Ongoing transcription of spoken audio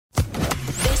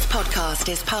podcast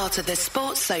is part of the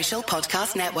Sports Social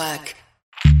Podcast Network.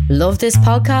 Love this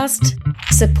podcast?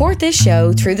 Support this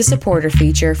show through the supporter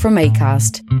feature from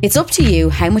Acast. It's up to you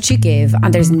how much you give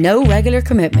and there's no regular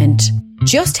commitment.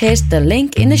 Just hit the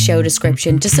link in the show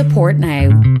description to support now.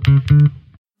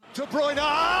 De Bruyne,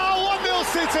 1-0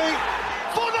 City,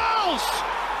 Fornals!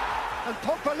 And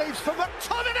Pogba leaves for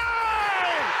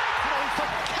McTominay! Throw for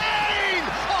Kane!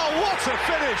 Oh, what a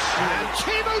finish! And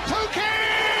Timo Pukki!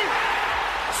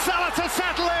 Salah to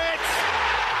settle it!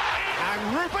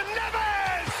 And Ruben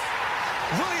Neves!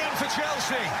 Willian for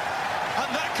Chelsea,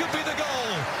 and that could be the goal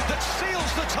that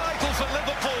seals the title for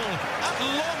Liverpool at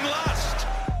long last.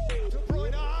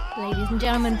 Ladies and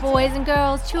gentlemen, boys and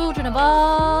girls, children of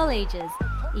all ages,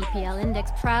 EPL Index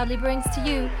proudly brings to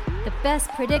you the best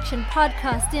prediction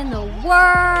podcast in the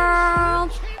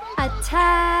world, A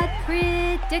Tad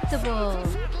Predictable,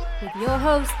 with your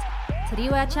host,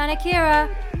 Tariwa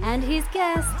Chanakira, and his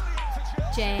guest,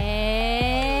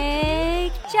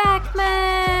 Jake Jackman.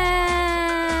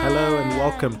 Hello and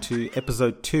welcome to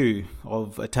episode 2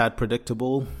 of A Tad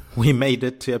Predictable. We made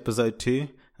it to episode 2,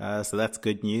 so that's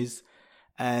good news.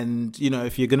 And, you know,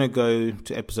 if you're going to go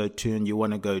to episode 2 and you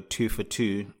want to go 2 for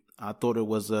 2, I thought it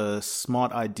was a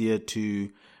smart idea to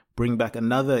bring back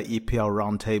another EPL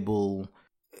Roundtable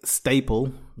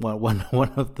staple, well, one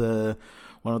of the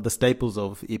staples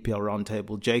of EPL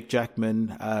Roundtable, Jake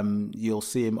Jackman. You'll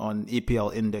see him on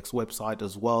EPL Index website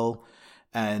as well.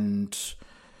 And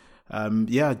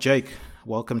Jake,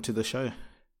 welcome to the show.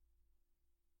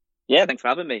 Yeah, thanks for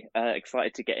having me.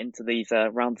 Excited to get into these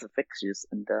rounds of fixtures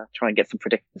and try and get some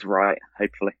predictions right,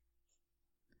 hopefully.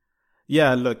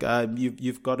 Yeah, look,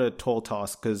 you've got a tall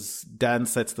task because Dan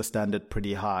sets the standard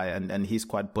pretty high and he's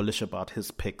quite bullish about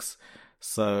his picks.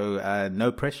 So no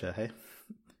pressure, hey?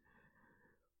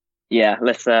 Yeah,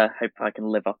 let's hope I can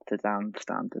live up to Dan's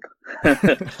standard.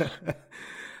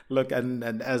 Look,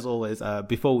 and as always,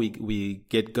 before we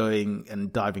get going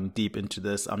and diving deep into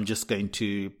this, I'm just going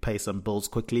to pay some bills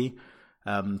quickly.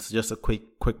 So just a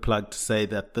quick plug to say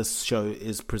that this show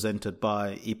is presented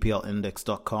by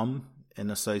EPLindex.com in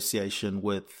association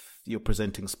with your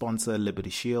presenting sponsor,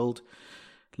 Liberty Shield.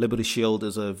 Liberty Shield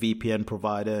is a VPN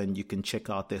provider, and you can check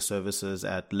out their services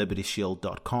at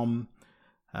libertyshield.com.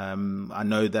 I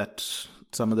know that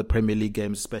some of the Premier League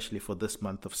games, especially for this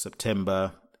month of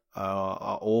September,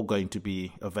 are all going to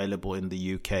be available in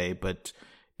the UK, but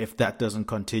if that doesn't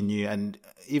continue, and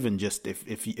even just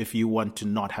if you want to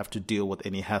not have to deal with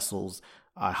any hassles,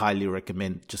 I highly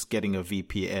recommend just getting a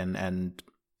VPN and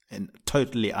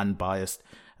totally unbiased.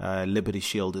 Liberty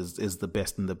Shield is the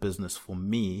best in the business for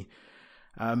me.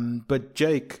 But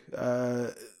Jake,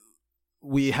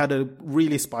 we had a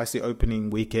really spicy opening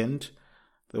weekend.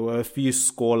 There were a few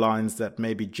score lines that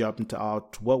maybe jumped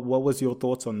out. What was your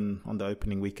thoughts on the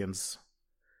opening weekend's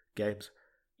games?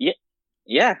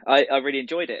 Yeah, I really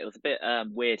enjoyed it. It was a bit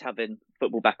weird having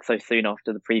football back so soon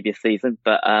after the previous season,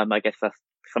 but I guess that's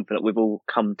something that we've all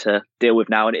come to deal with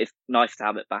now, and it's nice to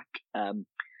have it back.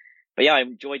 But yeah, I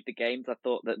enjoyed the games. I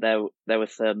thought that there were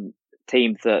some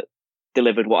teams that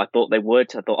delivered what I thought they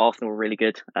would. I thought Arsenal were really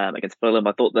good against Fulham.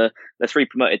 I thought the 3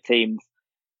 promoted teams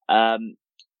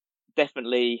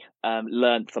definitely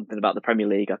learned something about the Premier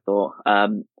League. I thought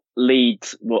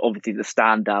Leeds were obviously the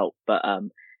standout, but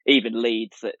even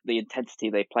Leeds, the intensity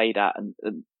they played at and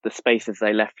the spaces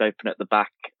they left open at the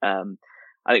back, I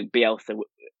think Bielsa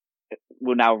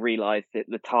will now realise that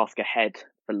the task ahead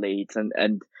for Leeds,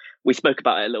 and we spoke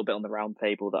about it a little bit on the round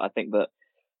table, that I think that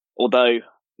although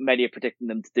many are predicting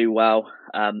them to do well,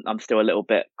 I'm still a little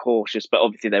bit cautious, but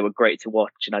obviously they were great to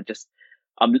watch, and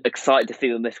I'm excited to see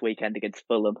them this weekend against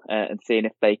Fulham and seeing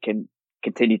if they can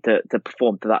continue to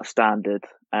perform to that standard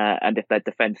and if their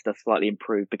defence does slightly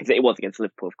improve, because it was against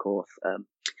Liverpool, of course.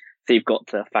 So you've got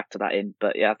to factor that in.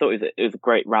 But yeah, I thought it was a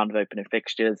great round of opening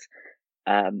fixtures.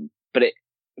 But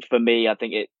for me, I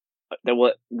think there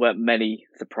weren't many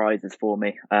surprises for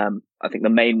me. I think the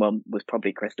main one was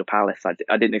probably Crystal Palace.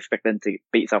 I didn't expect them to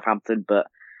beat Southampton, but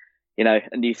you know,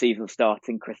 a new season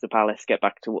starting, Crystal Palace get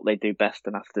back to what they do best,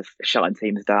 and that's just shutting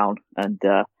teams down and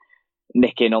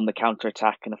nicking on the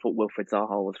counter-attack. And I thought Wilfried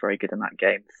Zaha was very good in that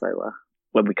game. So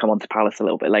when we come on to Palace a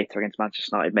little bit later against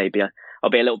Manchester United, maybe I'll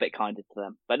be a little bit kinder to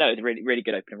them. But no, it's a really, really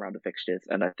good opening round of fixtures,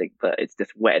 and I think that it's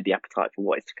just whetted the appetite for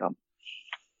what is to come.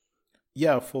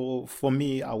 Yeah, for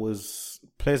me, I was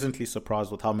pleasantly surprised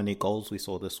with how many goals we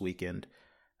saw this weekend.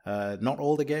 Not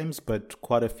all the games, but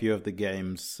quite a few of the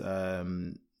games.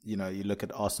 You know, you look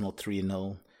at Arsenal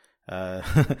 3-0,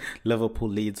 Liverpool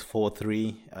leads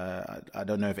 4-3. I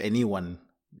don't know if anyone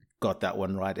got that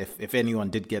one right. If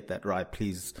anyone did get that right,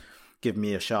 please give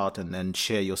me a shout and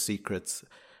share your secrets.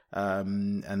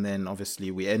 And then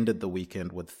obviously we ended the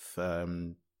weekend with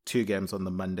 2 games on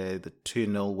the Monday, the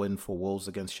 2-0 win for Wolves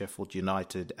against Sheffield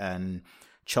United and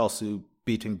Chelsea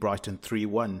beating Brighton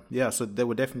 3-1. Yeah, so there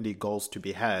were definitely goals to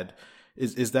be had.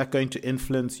 Is that going to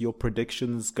influence your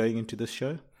predictions going into this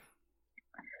show?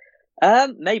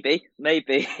 Maybe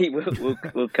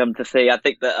we'll come to see. I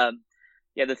think that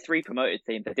the 3 promoted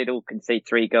teams, they did all concede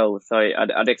 3 goals, so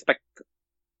I'd expect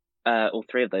all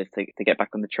 3 of those to get back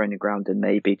on the training ground and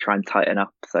maybe try and tighten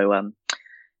up. So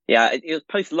it was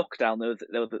post lockdown.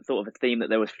 There was a sort of a theme that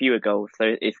there was fewer goals,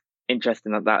 so it's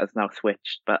interesting that has now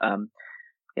switched. But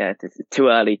it's too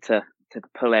early to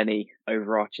pull any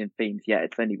overarching themes yet.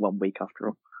 It's only 1 week after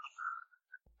all.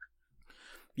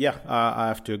 Yeah, I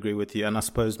have to agree with you. And I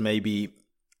suppose maybe,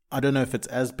 I don't know if it's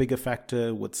as big a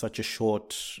factor with such a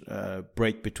short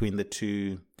break between the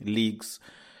 2 leagues,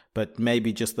 but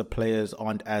maybe just the players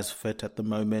aren't as fit at the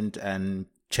moment and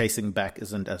chasing back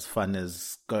isn't as fun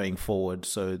as going forward.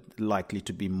 So likely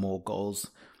to be more goals.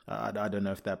 I don't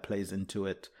know if that plays into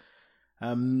it.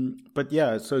 But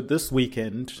yeah, so this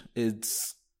weekend,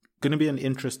 it's going to be an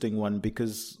interesting one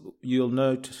because you'll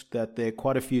note that there are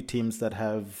quite a few teams that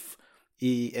have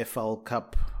EFL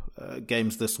Cup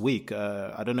games this week.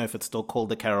 I don't know if it's still called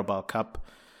the Carabao Cup.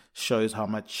 Shows how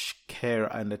much care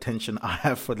and attention I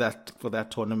have for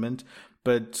that tournament.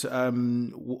 But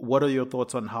what are your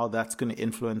thoughts on how that's going to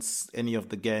influence any of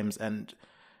the games? And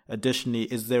additionally,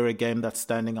 is there a game that's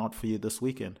standing out for you this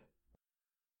weekend?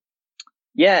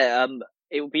 Yeah,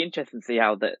 it will be interesting to see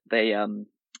how they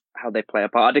play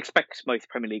apart. I'd expect most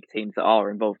Premier League teams that are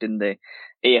involved in the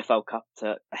EFL Cup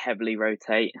to heavily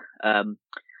rotate. I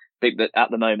think that at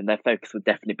the moment their focus would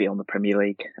definitely be on the Premier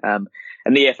League. And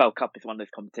the EFL Cup is one of those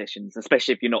competitions,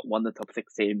 especially if you're not one of the top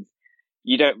 6 teams,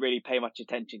 you don't really pay much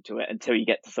attention to it until you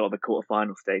get to sort of the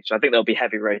quarter-final stage. So I think there'll be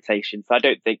heavy rotation. So I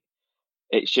don't think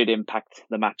it should impact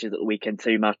the matches at the weekend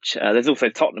too much. There's also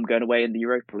Tottenham going away in the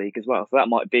Europa League as well. So that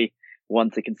might be one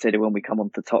to consider when we come on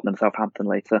to Tottenham Southampton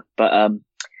later. But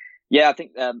I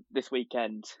think this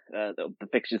weekend, the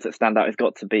fixtures that stand out has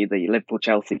got to be the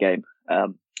Liverpool-Chelsea game.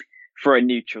 For a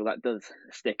neutral, that does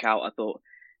stick out. I thought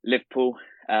Liverpool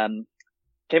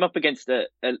came up against a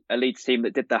Leeds team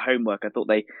that did their homework. I thought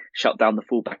they shut down the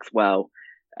fullbacks well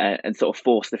and sort of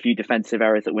forced a few defensive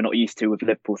errors that we're not used to with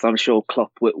Liverpool. So I'm sure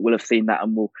Klopp will have seen that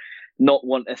and will not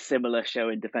want a similar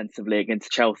showing defensively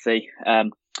against Chelsea.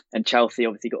 And Chelsea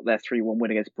obviously got their 3-1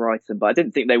 win against Brighton, but I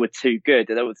didn't think they were too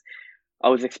good. I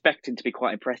was expecting to be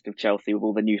quite impressed with Chelsea with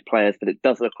all the new players, but it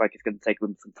does look like it's going to take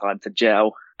them some time to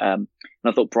gel. And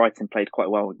I thought Brighton played quite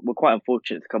well. We're quite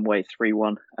unfortunate to come away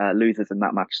 3-1 losers in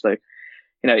that match. So,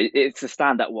 it's a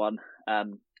standout one.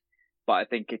 But I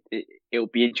think it'll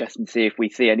be interesting to see if we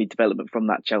see any development from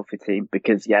that Chelsea team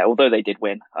because, although they did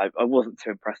win, I wasn't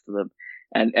too impressed with them.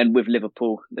 And with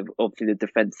Liverpool, obviously the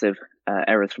defensive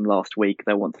errors from last week,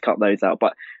 they'll want to cut those out.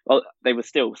 But they were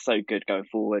still so good going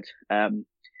forward. And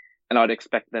I'd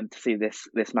expect them to see this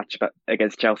match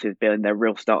against Chelsea as being their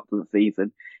real start to the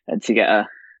season and to get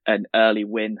an early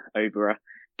win over a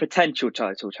potential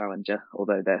title challenger,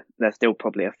 although they're still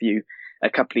probably a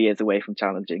couple of years away from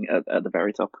challenging at the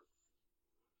very top.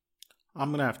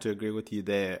 I'm going to have to agree with you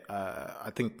there. I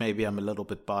think maybe I'm a little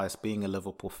bit biased being a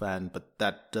Liverpool fan, but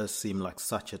that does seem like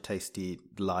such a tasty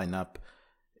lineup.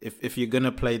 If you're going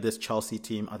to play this Chelsea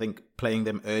team, I think playing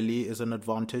them early is an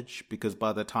advantage because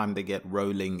by the time they get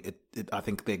rolling, I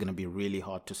think they're going to be really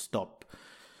hard to stop,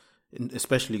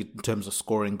 especially in terms of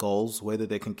scoring goals. Whether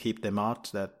they can keep them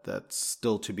out, that's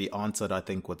still to be answered, I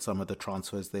think, with some of the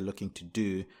transfers they're looking to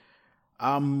do.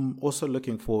 I'm also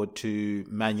looking forward to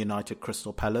Man United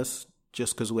Crystal Palace,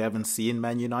 just because we haven't seen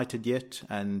Man United yet,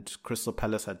 and Crystal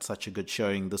Palace had such a good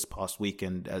showing this past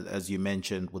weekend, as you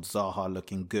mentioned, with Zaha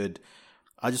looking good.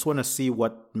 I just want to see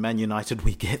what Man United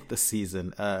we get this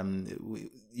season. I'm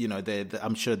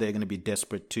sure they're going to be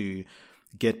desperate to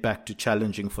get back to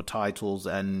challenging for titles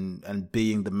and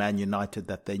being the Man United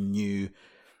that they knew,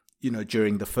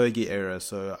 during the Fergie era.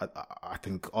 So I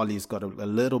think Ollie's got a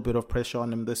little bit of pressure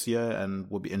on him this year, and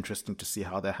will be interesting to see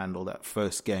how they handle that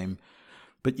first game.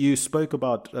 But you spoke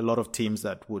about a lot of teams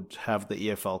that would have the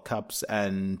EFL Cups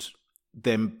and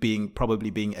them probably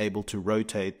being able to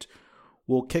rotate.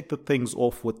 We'll kick the things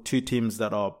off with 2 teams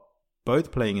that are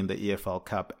both playing in the EFL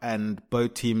Cup, and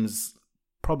both teams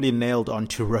probably nailed on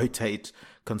to rotate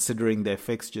considering their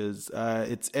fixtures.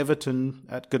 It's Everton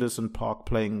at Goodison Park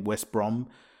playing West Brom,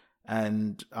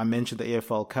 and I mentioned the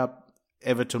EFL Cup.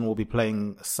 Everton will be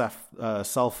playing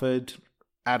Salford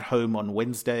at home on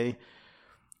Wednesday.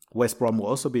 West Brom will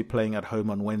also be playing at home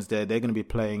on Wednesday. They're going to be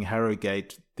playing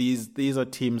Harrogate. These are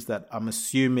teams that I'm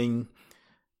assuming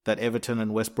that Everton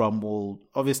and West Brom will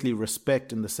obviously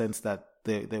respect, in the sense that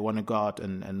they want to go out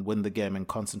and win the game and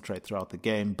concentrate throughout the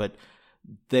game, but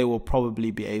they will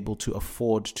probably be able to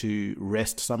afford to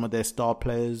rest some of their star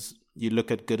players. You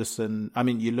look at Goodison. I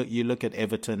mean, you look at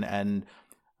Everton and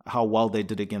how well they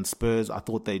did against Spurs. I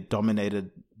thought they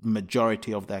dominated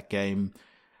majority of that game.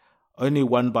 Only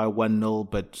won by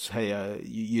 1-0, but hey,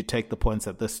 you take the points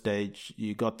at this stage.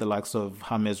 You got the likes of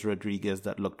James Rodriguez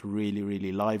that looked really,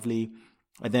 really lively.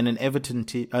 And then an Everton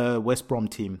West Brom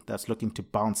team that's looking to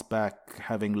bounce back,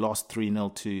 having lost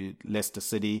 3-0 to Leicester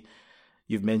City.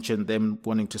 You've mentioned them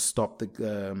wanting to stop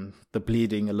the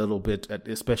bleeding a little bit,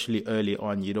 especially early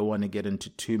on. You don't want to get into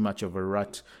too much of a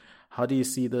rut. How do you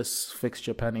see this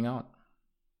fixture panning out?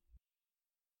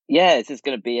 Yeah, this is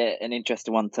going to be an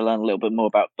interesting one to learn a little bit more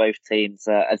about both teams.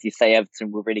 As you say,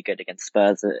 Everton were really good against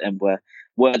Spurs and were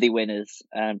worthy winners,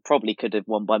 and probably could have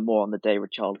won by more on the day.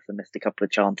 Richarlison missed a couple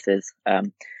of chances.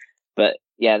 But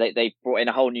yeah, they brought in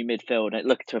a whole new midfield, and it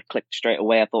looked to have clicked straight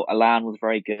away. I thought Allan was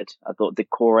very good. I thought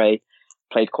Decore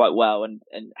played quite well, and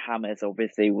James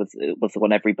obviously was the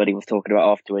one everybody was talking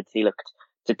about afterwards. He looked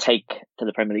to take to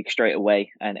the Premier League straight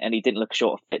away, and he didn't look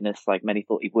short of fitness like many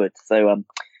thought he would. So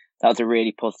that was a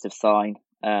really positive sign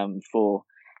for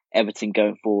Everton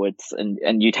going forwards.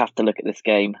 And you'd have to look at this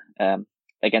game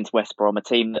against West Brom, a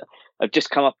team that have just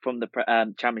come up from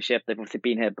the Championship. They've obviously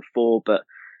been here before, but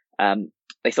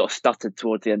they sort of stuttered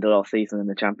towards the end of last season in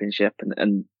the Championship,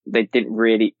 and they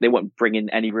weren't bringing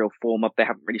any real form up. They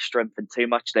haven't really strengthened too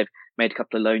much. They've made a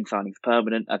couple of loan signings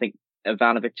permanent. I think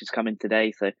Ivanovic has come in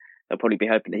today, so they'll probably be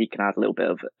hoping that he can add a little bit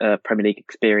of Premier League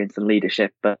experience and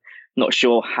leadership, but not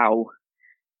sure how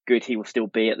good he will still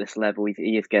be at this level.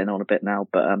 He is getting on a bit now,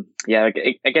 but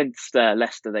against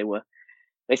Leicester,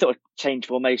 they sort of changed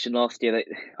formation last year.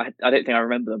 I don't think I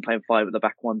remember them playing 5 at the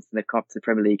back once, and they've come up to the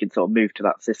Premier League and sort of moved to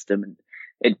that system, and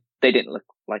they didn't look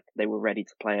like they were ready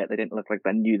to play it. They didn't look like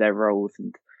they knew their roles,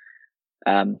 and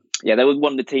they were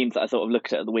one of the teams that I sort of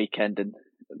looked at the weekend, and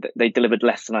they delivered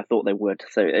less than I thought they would.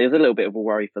 So it was a little bit of a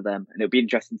worry for them, and it'll be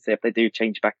interesting to see if they do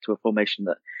change back to a formation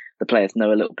that the players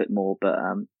know a little bit more. But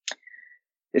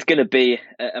it's going to be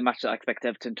a match that I expect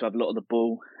Everton to have a lot of the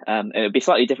ball. It'll be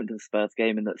slightly different to the Spurs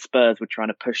game, in that Spurs were trying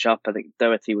to push up. I think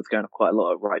Doherty was going up quite a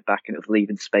lot at right back, and it was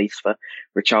leaving space for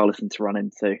Richarlison to run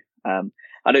into.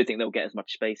 I don't think they'll get as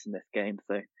much space in this game,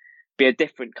 so it'll be a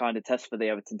different kind of test for the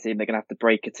Everton team. They're going to have to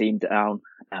break a team down.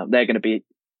 They're going to be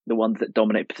the ones that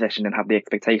dominate possession and have the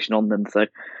expectation on them. So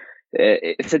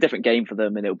it's a different game for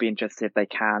them, and it'll be interesting if they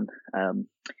can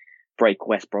break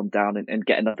West Brom down and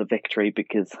get another victory,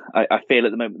 because I feel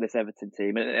at the moment this Everton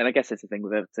team, and I guess it's the thing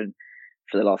with Everton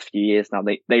for the last few years now,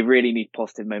 they really need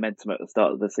positive momentum at the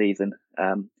start of the season.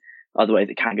 Otherwise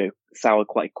it can go sour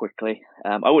quite quickly.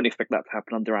 I wouldn't expect that to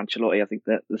happen under Ancelotti. I think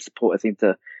that the supporters seem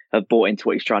to have bought into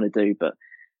what he's trying to do, but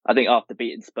I think after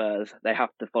beating Spurs, they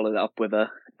have to follow that up with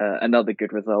another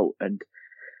good result. And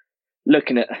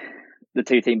looking at the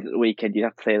two teams at the weekend, you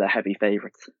have to say they're heavy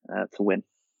favourites to win.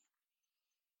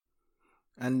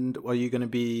 And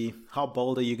how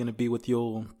bold are you going to be with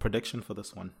your prediction for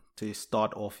this one to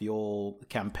start off your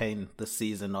campaign this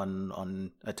season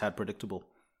on a tad predictable?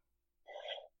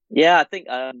 Yeah, I think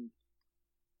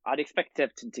I'd expect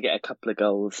Everton to get a couple of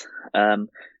goals.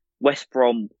 West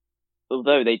Brom,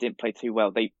 although they didn't play too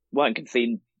well, they weren't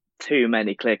conceding too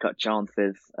many clear-cut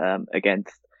chances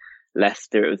against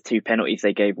Leicester. It was 2 penalties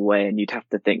they gave away, and you'd have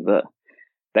to think that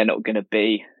they're not going to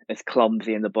be as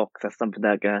clumsy in the box. That's something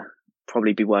they're going to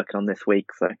probably be working on this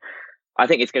week. So I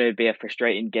think it's going to be a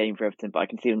frustrating game for Everton, but I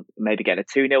can see them maybe getting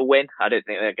a 2-0 win. I don't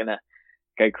think they're going to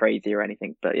go crazy or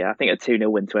anything, but yeah, I think a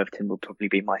 2-0 win to Everton will probably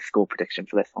be my score prediction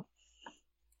for this one.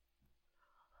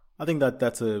 I think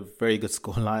that's a very good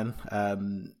scoreline.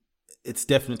 It's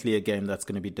definitely a game that's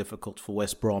going to be difficult for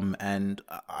West Brom, and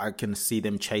I can see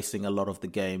them chasing a lot of the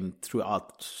game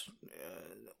throughout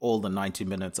all the 90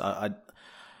 minutes.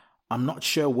 I'm not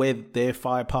sure where their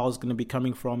firepower is going to be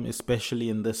coming from, especially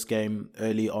in this game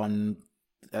early on.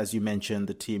 As you mentioned,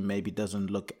 the team maybe doesn't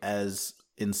look as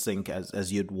in sync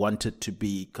as you'd want it to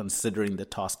be, considering the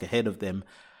task ahead of them.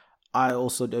 I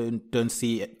also don't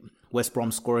see West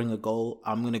Brom scoring a goal.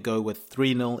 I'm going to go with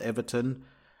 3-0 Everton.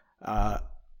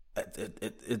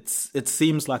 It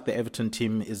seems like the Everton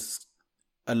team is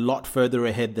a lot further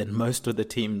ahead than most of the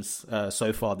teams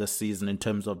so far this season in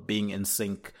terms of being in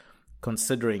sync,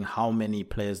 considering how many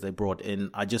players they brought in.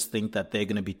 I just think that they're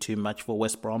going to be too much for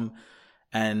West Brom.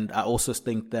 And I also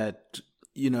think that,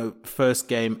 first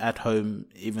game at home,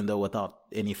 even though without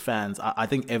any fans, I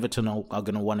think Everton are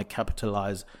going to want to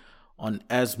capitalize on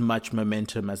as much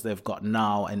momentum as they've got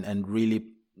now and really,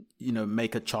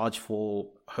 make a charge for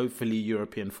hopefully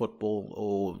European football,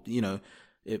 or,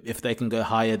 if they can go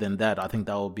higher than that, I think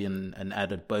that will be an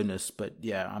added bonus. But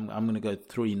yeah, I'm going to go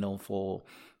 3-0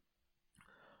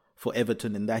 for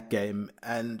Everton in that game.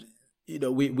 And,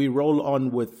 we roll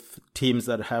on with teams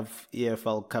that have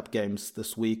EFL Cup games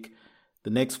this week. The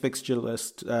next fixture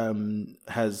list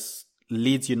has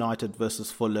Leeds United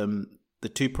versus Fulham, the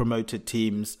two promoted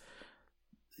teams.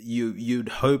 You'd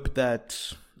hope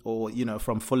that, or,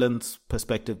 from Fulham's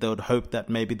perspective, they would hope that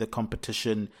maybe the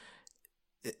competition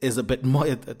is a bit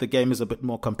more, the game is a bit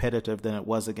more competitive than it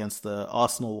was against the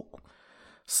Arsenal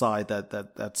side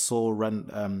that saw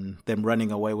them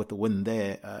running away with the win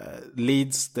there.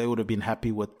 Leeds, they would have been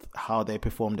happy with how they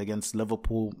performed against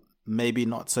Liverpool, maybe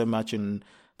not so much in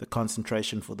the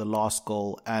concentration for the last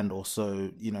goal and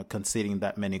also, conceding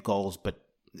that many goals, but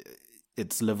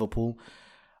it's Liverpool.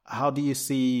 How do you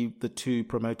see the two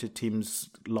promoted teams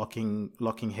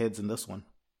locking heads in this one?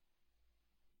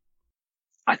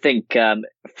 I think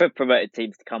for promoted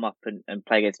teams to come up and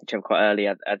play against each other quite early,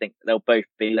 I think they'll both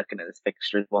be looking at this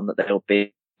fixture as one that they'll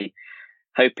be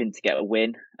hoping to get a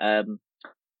win.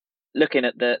 Looking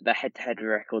at the head-to-head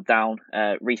record down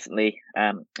recently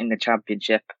in the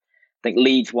Championship, I think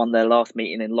Leeds won their last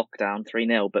meeting in lockdown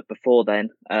 3-0, but before then,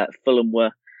 Fulham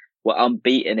were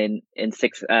unbeaten in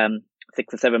 6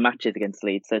 or 7 matches against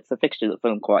Leeds. So it's a fixture that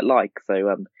Fulham quite like.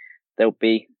 So they'll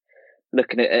be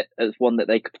looking at it as one that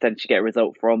they could potentially get a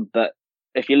result from. But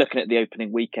if you're looking at the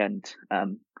opening weekend,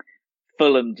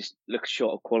 Fulham just looks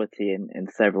short of quality in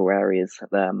several areas.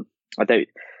 There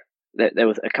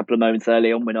was a couple of moments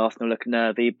early on when Arsenal looked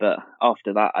nervy, but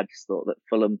after that, I just thought that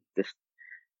Fulham just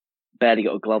barely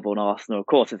got a glove on Arsenal. Of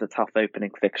course, it's a tough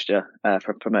opening fixture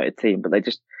for a promoted team, but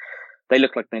they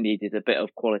look like they needed a bit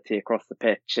of quality across the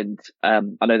pitch. And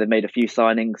I know they made a few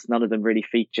signings. None of them really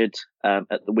featured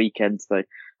at the weekend. So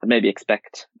I'd maybe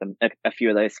expect a few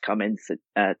of those to come in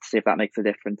to see if that makes a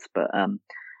difference. But I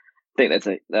think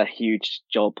there's a huge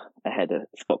job ahead of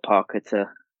Scott Parker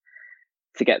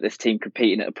to get this team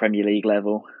competing at a Premier League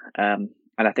level. And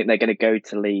I think they're going to go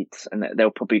to Leeds and they'll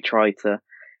probably try to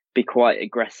be quite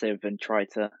aggressive and try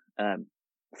to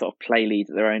sort of play Leeds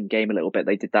at their own game a little bit.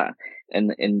 They did that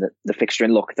in the fixture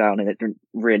in lockdown and it didn't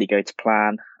really go to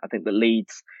plan. I think that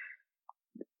Leeds,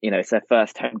 it's their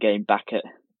first home game back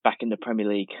in the Premier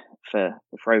League for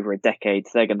over a decade.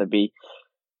 So they're going to be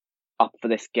up for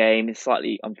this game. It's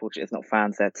slightly unfortunate there's not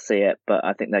fans there to see it, but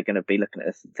I think they're going to be looking at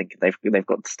this and thinking they've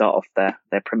got to start off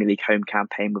their Premier League home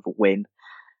campaign with a win.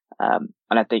 And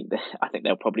I think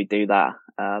they'll probably do that.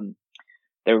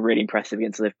 They were really impressive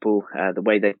against Liverpool. The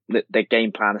way their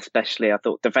game plan, especially, I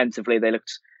thought defensively they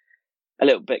looked a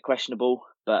little bit questionable.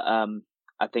 But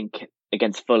I think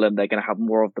against Fulham they're going to have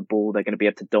more of the ball. They're going to be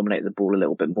able to dominate the ball a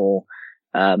little bit more.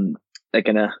 They're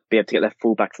going to be able to get their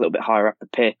fullbacks a little bit higher up the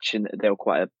pitch, and they were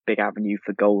quite a big avenue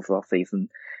for goals last season,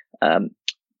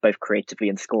 both creatively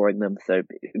and scoring them. So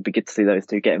it'd be good to see those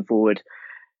two getting forward.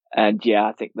 And yeah,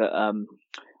 I think that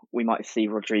we might see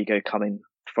Rodrigo coming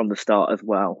from the start as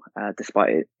well,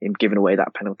 despite him giving away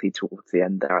that penalty towards the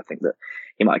end there. I think that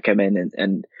he might come in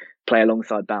and play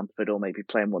alongside Bamford or maybe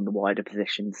play in one of the wider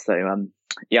positions. So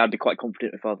yeah, I'd be quite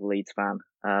confident if I was a Leeds fan.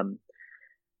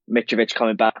 Mitrovic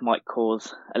coming back might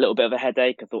cause a little bit of a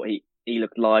headache. I thought he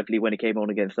looked lively when he came on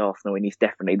against Arsenal, and he's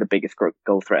definitely the biggest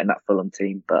goal threat in that Fulham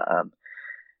team. But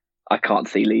I can't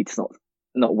see Leeds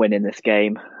not winning this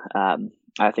game.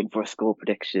 I think for a score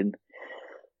prediction,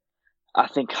 I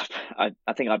think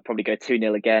I'd probably go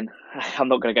 2-0 again. I'm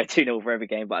not going to go 2-0 for every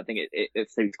game, but I think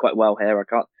it suits quite well here.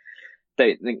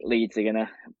 Don't think Leeds are going to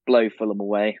blow Fulham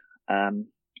away,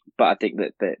 but I think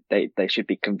that they should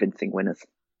be convincing winners.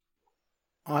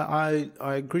 I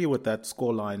agree with that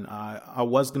scoreline. I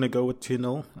was going to go with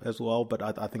 2-0 as well, but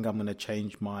I think I'm going to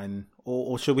change mine.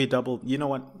 Or should we double? You know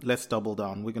what? Let's double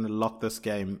down. We're going to lock this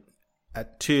game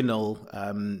at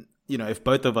 2-0. If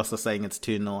both of us are saying it's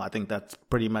 2-0, I think that's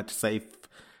pretty much safe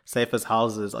as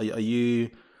houses. Are you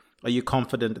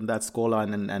confident in that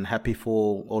scoreline and happy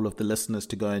for all of the listeners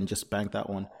to go and just bank that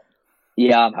one?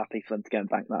 Yeah, I'm happy for them to go and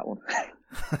bank that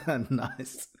one.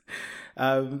 Nice.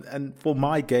 And for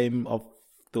my game of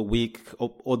the week,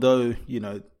 although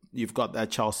you've got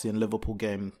that Chelsea and Liverpool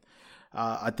game,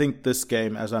 I think this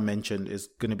game, as I mentioned, is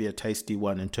going to be a tasty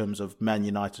one in terms of Man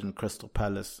United and Crystal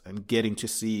Palace, and getting to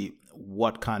see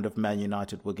what kind of Man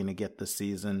United we're going to get this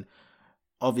season.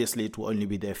 Obviously, it will only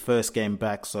be their first game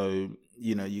back, so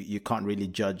you can't really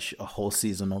judge a whole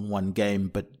season on one game,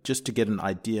 but just to get an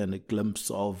idea and a glimpse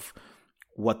of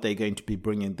what they're going to be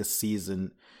bringing this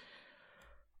season.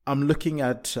 I'm looking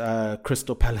at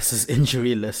Crystal Palace's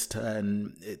injury list,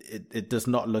 and it does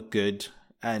not look good.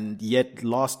 And yet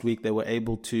last week they were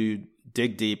able to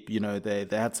dig deep. You know, they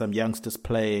had some youngsters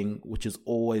playing, which is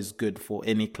always good for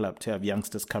any club to have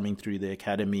youngsters coming through the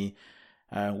academy.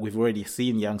 We've already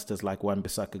seen youngsters like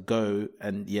Wan-Bissaka go,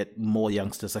 and yet more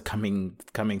youngsters are coming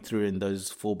through in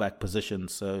those fullback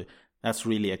positions. So that's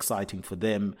really exciting for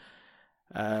them.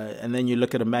 And then you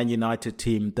look at a Man United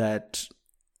team that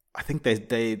I think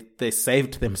they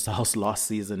saved themselves last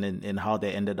season in how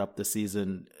they ended up the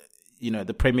season. You know,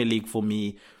 the Premier League for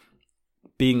me,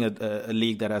 being a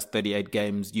league that has 38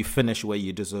 games, you finish where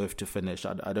you deserve to finish.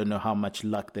 I don't know how much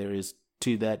luck there is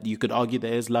to that. You could argue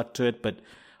there is luck to it, but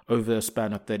over a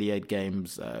span of 38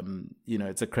 games, you know,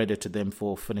 it's a credit to them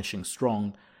for finishing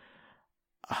strong.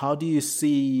 How do you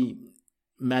see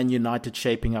Man United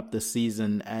shaping up this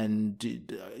season, and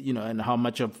you know, and how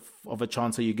much of a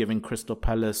chance are you giving Crystal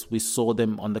Palace? We saw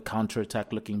them on the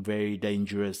counter-attack looking very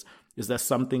dangerous. Is there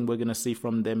something we're going to see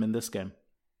from them in this game?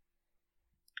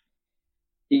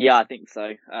 Yeah, I think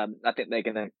so. I think they're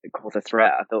going to cause a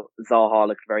threat. I thought Zaha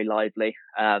looked very lively.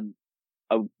 I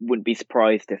wouldn't be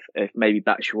surprised if maybe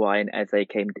Batshuayi and Eze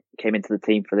came into the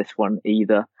team for this one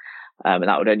either. And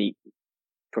that would only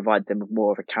provide them with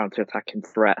more of a counter-attacking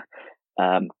threat.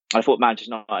 I thought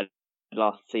Manchester United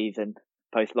last season,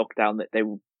 post-lockdown, that they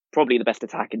were probably the best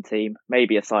attacking team,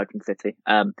 maybe aside from City,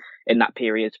 in that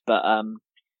period. But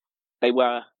they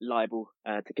were liable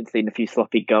to concede a few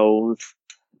sloppy goals.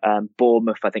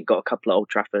 Bournemouth, I think, got a couple at Old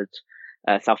Trafford.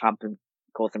 Southampton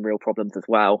caused some real problems as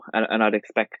well. And I'd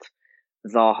expect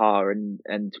Zaha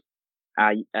and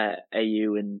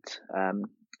Ayew and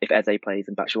if Eze plays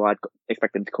and Batshuayi, I'd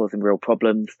expect them to cause some real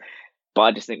problems. But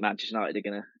I just think Manchester United are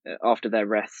going to, after their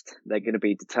rest, they're going to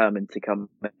be determined to come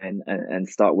in and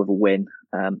start with a win.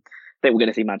 I think we're going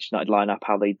to see Manchester United line up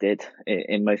how they did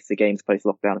in most of the games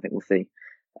post-lockdown. I think we'll see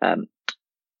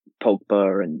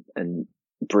Pogba and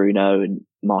Bruno and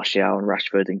Martial and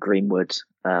Rashford and Greenwood.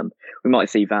 We might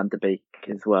see Van der Beek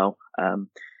as well. And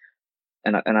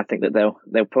I think that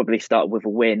they'll probably start with a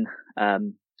win.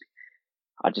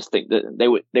 I just think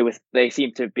that they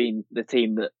seem to have been the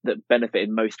team that benefited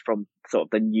most from sort of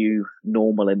the new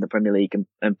normal in the Premier League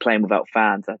and playing without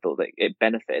fans. I thought that it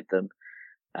benefited them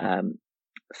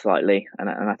slightly, and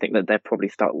I think that they'll probably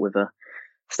start with a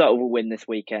win this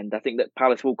weekend. I think that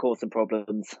Palace will cause some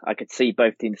problems. I could see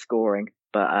both teams scoring,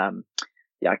 but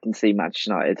yeah, I can see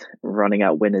Manchester United running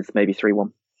out winners, maybe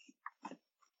 3-1.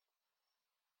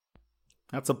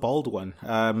 That's a bold one,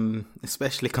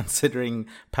 especially considering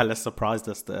Palace surprised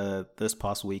us this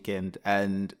past weekend.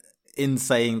 And in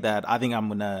saying that, I think I'm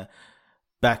going to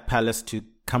back Palace to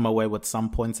come away with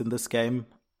some points in this game.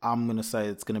 I'm going to say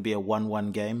it's going to be a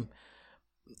 1-1 game.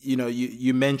 You know,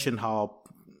 you mentioned how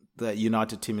the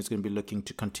United team is going to be looking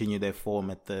to continue their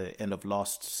form at the end of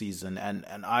last season. And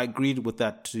I agreed with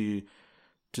that to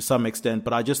some extent.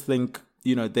 But I just think,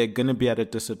 you know, they're going to be at a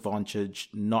disadvantage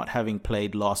not having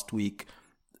played last week.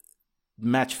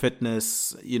 Match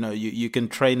fitness, you know, you can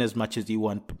train as much as you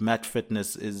want, but match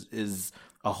fitness is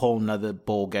a whole nother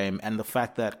ball game. And the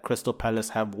fact that Crystal Palace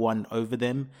have won over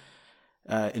them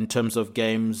in terms of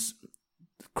games,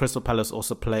 Crystal Palace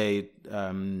also played,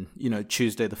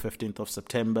 Tuesday the 15th of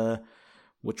September,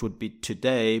 which would be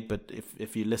today. But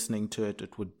if you're listening to it,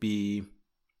 it would be,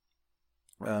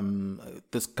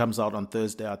 this comes out on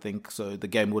Thursday, I think. So the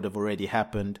game would have already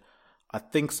happened. I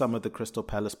think some of the Crystal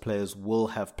Palace players will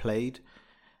have played.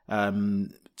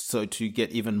 So to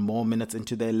get even more minutes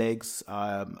into their legs,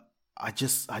 I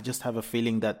just have a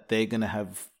feeling that they're going to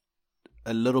have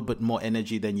a little bit more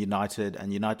energy than United,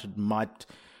 and United might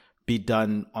be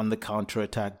done on the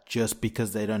counter-attack just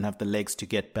because they don't have the legs to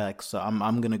get back. So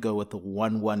I'm going to go with the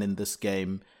 1-1 in this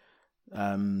game.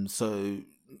 So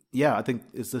yeah, I think,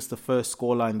 is this the first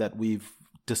scoreline that we've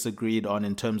disagreed on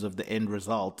in terms of the end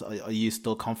result? Are you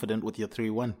still confident with your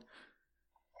 3-1?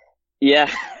 Yeah,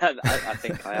 I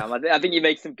think I am. I think you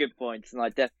make some good points, and I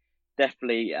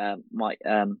definitely might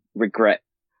regret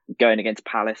going against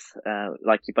Palace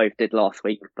like you both did last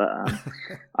week. But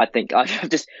I think I've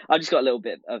just got a little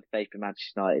bit of faith in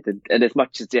Manchester United, and as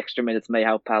much as the extra minutes may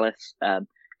help Palace,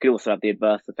 could also have the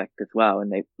adverse effect as well,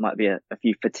 and they might be a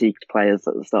few fatigued players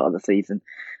at the start of the season.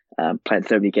 Playing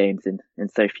so many games in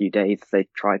so few days, they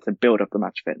try to build up the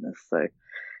match fitness. So,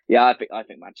 yeah, I think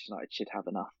Manchester United should have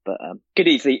enough, but could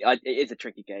easily. It is a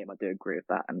tricky game. I do agree with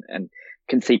that, and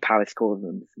can see Palace causing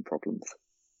them some problems.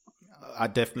 I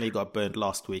definitely got burnt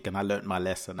last week, and I learnt my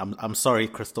lesson. I'm sorry,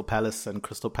 Crystal Palace and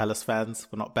Crystal Palace fans,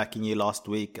 for not backing you last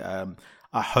week.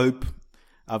 I hope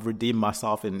I've redeemed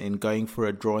myself in going for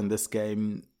a draw in this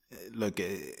game. Look,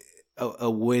 a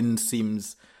win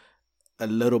seems a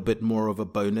little bit more of a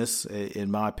bonus in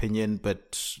my opinion,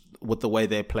 but with the way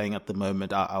they're playing at the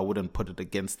moment, I wouldn't put it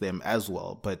against them as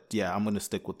well. But yeah, I'm going to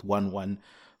stick with 1-1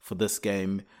 for this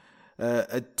game.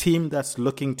 A team that's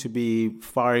looking to be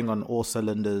firing on all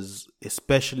cylinders,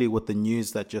 especially with the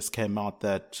news that just came out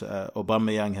that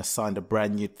Aubameyang has signed a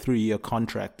brand new 3-year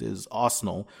contract, is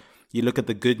Arsenal. You look at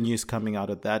the good news coming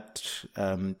out of that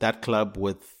club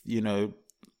with,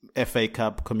 FA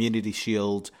Cup, Community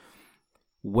Shield,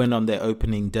 win on their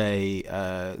opening day.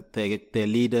 Their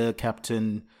leader,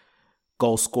 captain,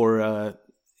 goal scorer,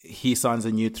 he signs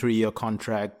a new 3-year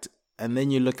contract. And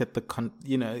then you look at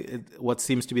what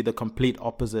seems to be the complete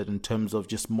opposite in terms of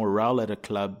just morale at a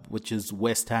club, which is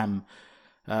West Ham.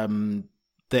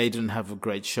 They didn't have a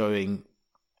great showing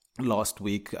last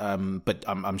week, but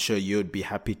I'm sure you'd be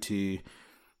happy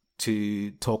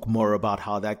to talk more about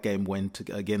how that game went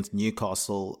against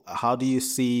Newcastle. How do you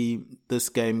see this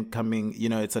game coming?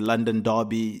 It's a London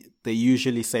derby. They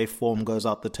usually say form goes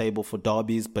out the table for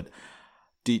derbies, but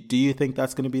do you think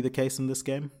that's going to be the case in this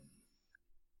game?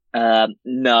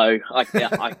 No, I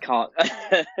can't.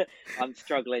 I'm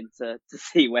struggling to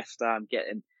see West Ham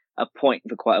getting a point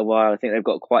for quite a while. I think they've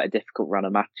got quite a difficult run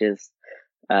of matches.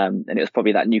 And it was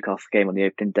probably that Newcastle game on the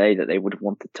opening day that they would have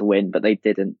wanted to win, but they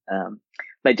didn't.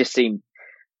 They just seem,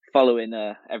 following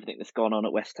everything that's gone on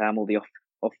at West Ham, all the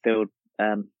off-field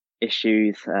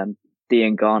issues,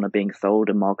 Dean Garner being sold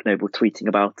and Mark Noble tweeting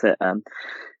about it, and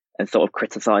sort of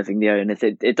criticising the owners.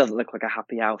 It doesn't look like a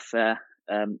happy house there.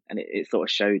 And it sort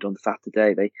of showed on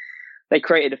Saturday. They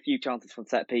created a few chances from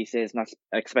set pieces, and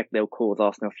I expect they'll cause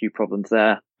Arsenal a few problems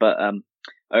there. But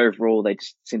overall, they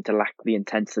just seem to lack the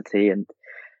intensity, and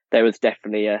there was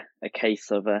definitely a case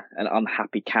of an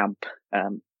unhappy camp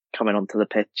coming onto the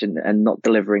pitch and not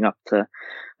delivering up to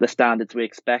the standards we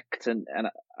expect. And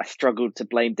I struggled to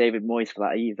blame David Moyes for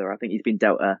that either. I think he's been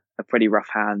dealt a pretty rough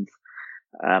hand.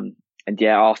 And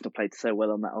yeah, Arsenal played so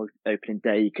well on that opening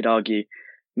day. You could argue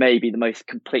maybe the most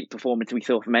complete performance we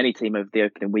saw from any team over the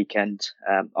opening weekend.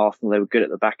 Arsenal, they were good at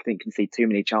the back. I didn't concede too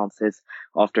many chances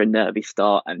after a nervy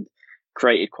start and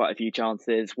created quite a few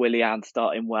chances. Willian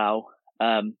starting well.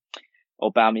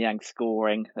 Aubameyang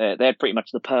scoring. They had pretty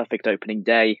much the perfect opening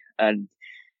day. And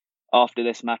after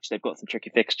this match, they've got some tricky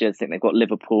fixtures. I think they've got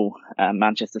Liverpool,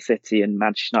 Manchester City and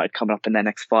Manchester United coming up in their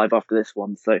next 5 after this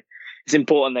one. So it's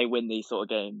important they win these sort of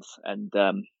games. And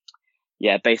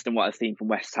yeah, based on what I've seen from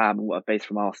West Ham and what I've based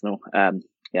from Arsenal,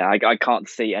 I can't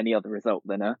see any other result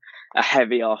than a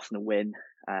heavy Arsenal win.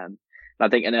 I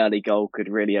think an early goal could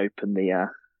really open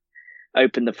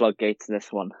the floodgates to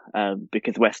this one,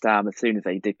 because West Ham, as soon as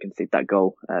they did concede that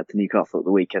goal to Newcastle at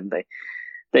the weekend,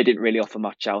 they didn't really offer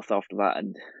much else after that,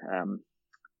 and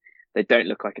they don't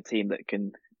look like a team that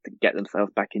can get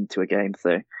themselves back into a game.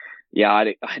 So yeah,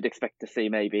 I'd expect to see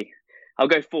maybe. I'll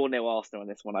go 4-0 Arsenal on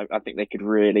this one. I think they could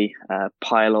really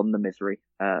pile on the misery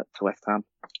to West Ham.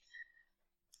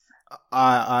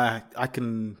 I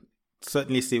can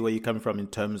certainly see where you're coming from in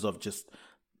terms of just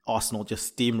Arsenal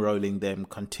just steamrolling them,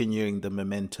 continuing the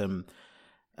momentum.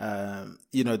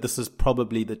 This is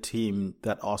probably the team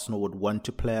that Arsenal would want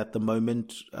to play at the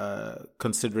moment,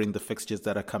 considering the fixtures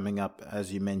that are coming up.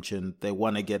 As you mentioned, they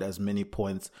want to get as many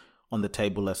points on the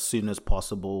table as soon as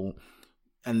possible.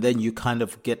 And then you kind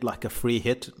of get like a free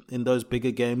hit in those bigger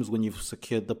games when you've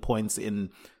secured the points in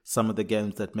some of the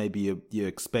games that maybe you're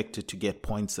expected to get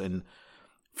points in.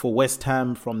 For West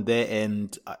Ham, from their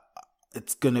end,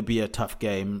 it's going to be a tough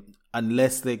game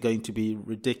unless they're going to be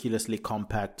ridiculously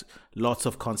compact, lots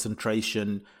of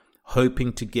concentration,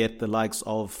 hoping to get the likes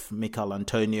of Mikel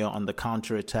Antonio on the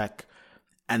counter-attack,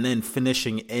 and then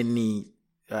finishing any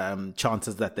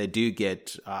chances that they do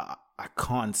get. I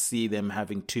can't see them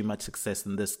having too much success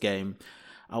in this game.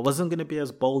 I wasn't going to be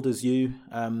as bold as you.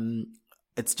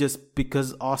 It's just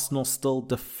because Arsenal still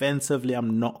defensively,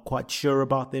 I'm not quite sure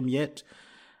about them yet.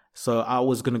 So I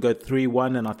was going to go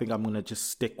 3-1, and I think I'm going to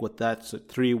just stick with that. So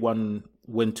 3-1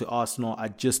 win to Arsenal. I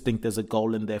just think there's a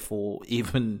goal in there for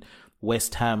even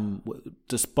West Ham,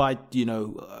 despite,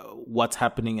 what's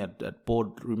happening at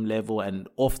boardroom level and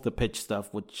off the pitch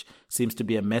stuff, which seems to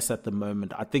be a mess at the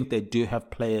moment. I think they do have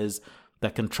players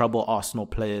that can trouble Arsenal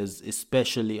players,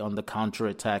 especially on the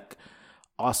counter-attack.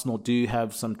 Arsenal do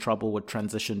have some trouble with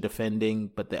transition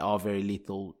defending, but they are very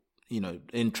lethal,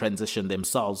 in transition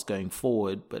themselves going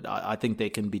forward. But I think they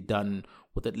can be done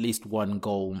with at least one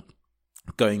goal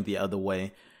going the other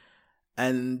way.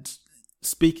 And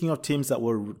speaking of teams that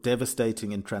were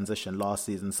devastating in transition last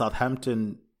season,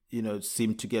 Southampton,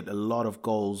 seemed to get a lot of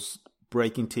goals,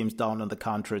 breaking teams down on the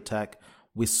counter-attack.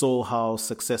 We saw how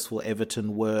successful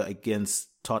Everton were against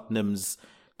Tottenham's,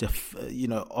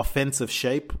 offensive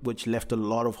shape, which left a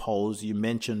lot of holes. You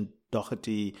mentioned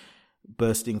Doherty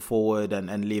bursting forward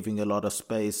and leaving a lot of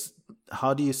space.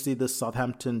 How do you see the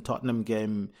Southampton-Tottenham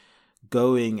game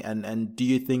going? And do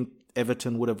you think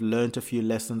Everton would have learnt a few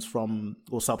lessons from,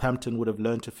 or Southampton would have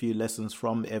learnt a few lessons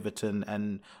from Everton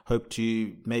and hope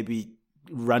to maybe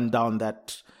run down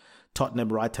that Tottenham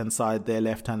right-hand side, their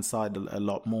left-hand side a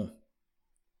lot more?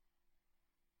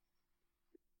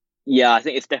 Yeah, I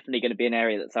think it's definitely going to be an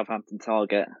area that Southampton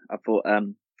target. I thought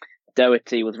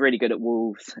Doherty was really good at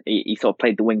Wolves. He sort of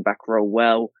played the wing-back role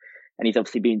well, and he's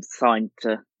obviously been signed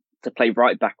to play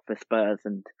right-back for Spurs,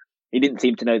 and he didn't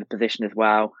seem to know the position as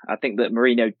well. I think that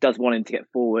Mourinho does want him to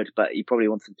get forward, but he probably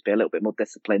wants him to be a little bit more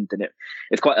disciplined. And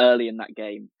it's quite early in that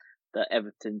game that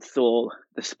Everton saw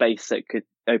the space that could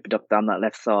open up down that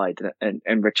left side, and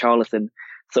Richarlison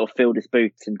sort of filled his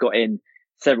boots and got in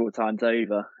several times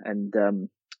over. And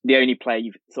the only player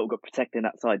you've sort of got protecting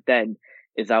that side then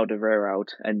is Alderweireld.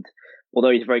 And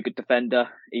although he's a very good defender,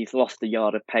 he's lost a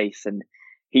yard of pace and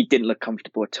he didn't look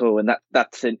comfortable at all. And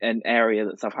that's an area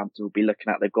that Southampton will be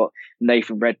looking at. They've got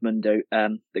Nathan Redmond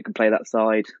that can play that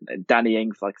side. Danny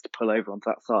Ings likes to pull over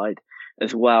onto that side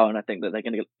as well. And I think that they're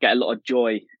going to get a lot of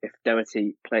joy if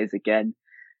Doherty plays again.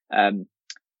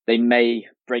 They may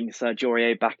bring Serge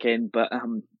Aurier back in, but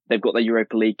they've got the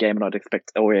Europa League game, and I'd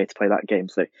expect Aurier to play that game.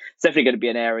 So it's definitely going to be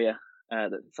an area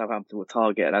that Southampton will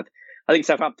target. And I think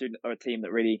Southampton are a team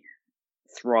that really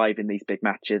thrive in these big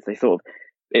matches.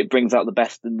 It brings out the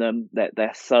best in them.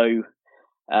 They're so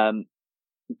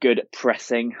good at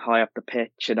pressing high up the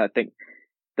pitch. And I think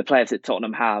the players that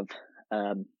Tottenham have,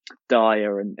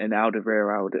 Dyer and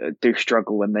Alderweireld, do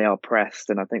struggle when they are pressed.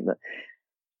 And I think that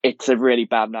it's a really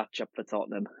bad matchup for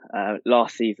Tottenham.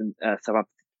 Last season, Southampton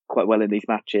did quite well in these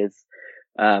matches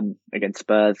against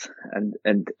Spurs.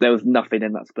 And there was nothing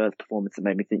in that Spurs performance that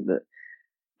made me think that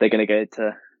they're going to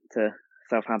go to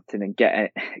Southampton and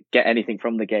get anything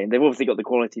from the game. They've obviously got the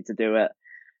quality to do it.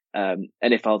 And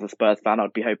if I was a Spurs fan,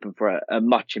 I'd be hoping for a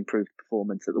much improved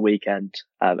performance at the weekend.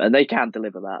 And they can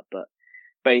deliver that, but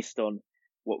based on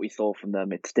what we saw from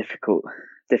them, it's difficult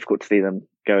to see them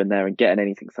going there and getting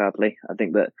anything, sadly. I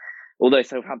think that although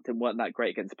Southampton weren't that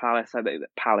great against Palace, I think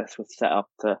that Palace was set up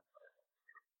to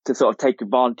sort of take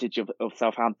advantage of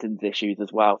Southampton's issues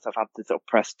as well. Southampton sort of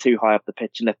pressed too high up the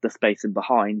pitch and left the space in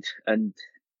behind, and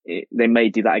they may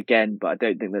do that again, but I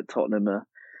don't think that Tottenham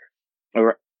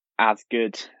are as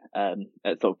good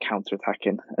at sort of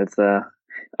counter-attacking as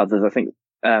others. I think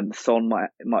Son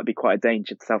might be quite a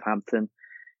danger to Southampton.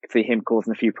 I could see him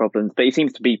causing a few problems, but he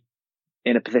seems to be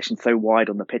in a position so wide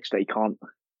on the pitch that he can't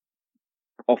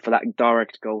offer that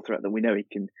direct goal threat that we know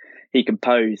he can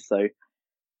pose. So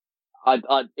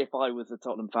if I was a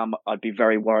Tottenham fan, I'd be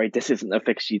very worried. This isn't a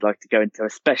fixture you'd like to go into,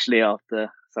 especially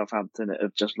after Southampton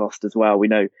have just lost as well. We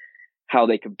know how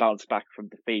they can bounce back from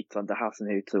defeat under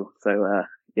Hasenhüttl. So,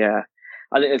 yeah,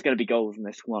 I think there's going to be goals in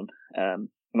this one. And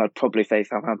I'd probably say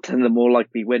Southampton are the more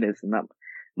likely winners, and that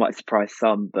might surprise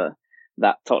some, but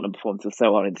that Tottenham performance was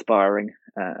so uninspiring.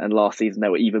 And last season, they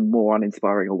were even more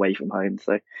uninspiring away from home.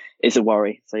 So it's a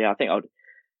worry. So, yeah, I think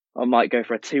I might go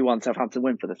for a 2-1 Southampton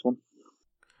win for this one.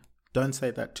 Don't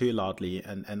say that too loudly,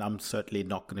 and I'm certainly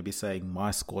not going to be saying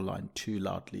my scoreline too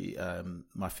loudly.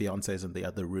 My fiance is in the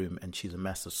other room, and she's a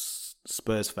massive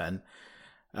Spurs fan.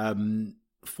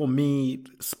 For me,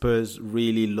 Spurs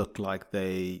really looked like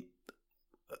they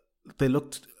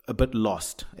looked a bit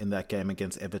lost in that game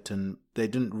against Everton. They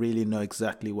didn't really know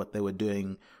exactly what they were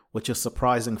doing, which is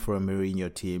surprising for a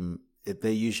Mourinho team. They're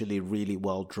usually really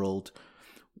well drilled.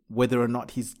 Whether or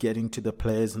not he's getting to the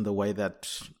players in the way that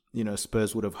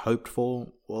Spurs would have hoped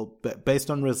for, well, based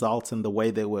on results and the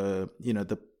way they were,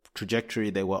 the trajectory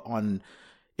they were on,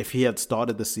 if he had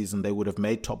started the season, they would have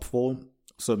made top 4.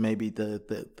 So maybe the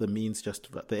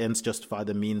ends justify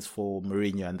the means for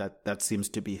Mourinho, and that seems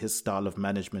to be his style of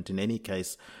management in any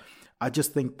case. I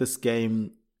just think this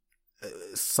game,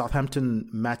 Southampton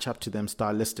match up to them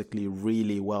stylistically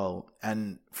really well,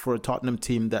 and for a Tottenham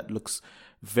team that looks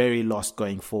very lost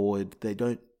going forward, they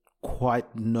don't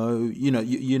quite know,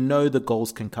 you know the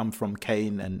goals can come from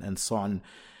Kane and Son,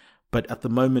 but at the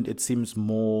moment it seems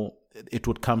more it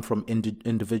would come from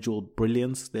individual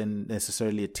brilliance than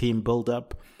necessarily a team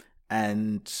build-up,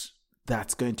 and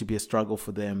that's going to be a struggle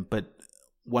for them. But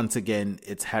once again,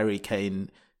 it's Harry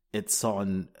Kane, it's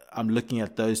Son. I'm looking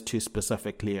at those two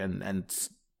specifically, and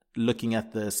looking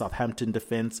at the Southampton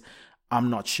defence, I'm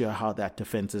not sure how that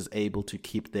defence is able to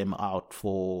keep them out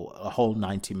for a whole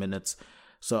 90 minutes.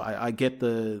 So I get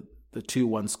the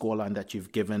 2-1 scoreline that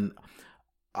you've given.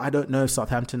 I don't know if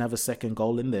Southampton have a second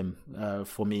goal in them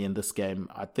for me in this game.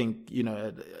 I think,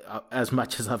 as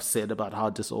much as I've said about how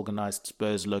disorganized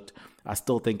Spurs looked, I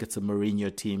still think it's a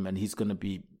Mourinho team, and he's going to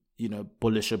be,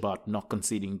 bullish about not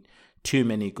conceding too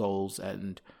many goals,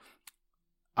 and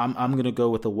I'm going to go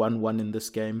with a 1-1 in this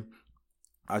game.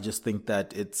 I just think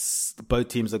that both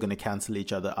teams are going to cancel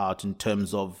each other out in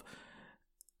terms of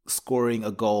scoring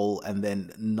a goal and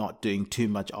then not doing too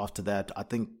much after that. I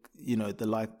think the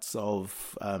likes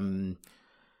of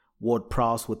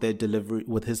Ward-Prowse with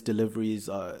his deliveries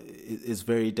is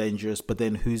very dangerous. But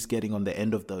then who's getting on the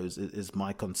end of those is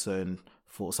my concern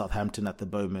for Southampton at the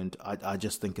moment. I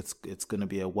just think it's going to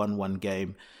be a 1-1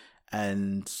 game,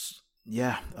 and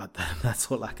yeah,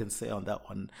 that's all I can say on that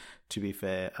one. To be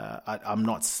fair, I'm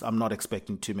not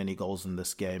expecting too many goals in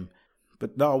this game.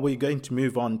 But now we're going to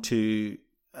move on to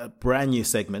a brand new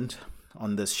segment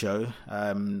on this show.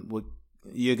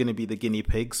 You're going to be the guinea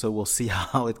pig, so we'll see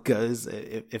how it goes.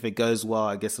 If it goes well,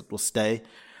 I guess it will stay.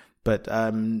 But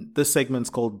this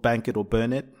segment's called Bank It or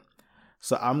Burn It.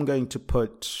 So I'm going to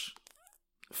put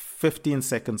 15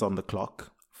 seconds on the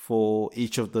clock for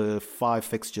each of the 5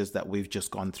 fixtures that we've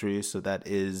just gone through. So that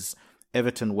is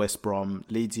Everton, West Brom,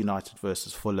 Leeds United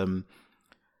versus Fulham,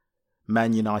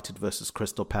 Man United versus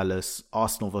Crystal Palace,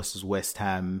 Arsenal versus West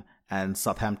Ham, and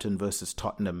Southampton versus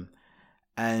Tottenham.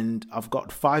 And I've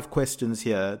got 5 questions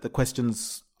here. The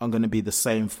questions are going to be the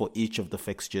same for each of the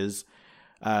fixtures.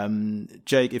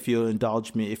 Jake, if you'll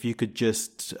indulge me, if you could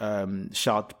just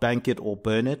shout Bank It or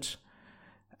Burn It,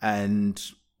 and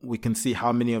we can see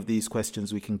how many of these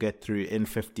questions we can get through in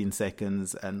 15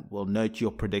 seconds, and we'll note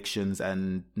your predictions,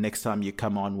 and next time you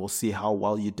come on, we'll see how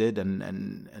well you did,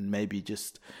 and maybe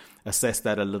just assess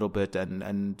that a little bit.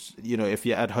 And if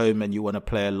you're at home and you want to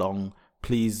play along,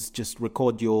 please just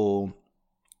record your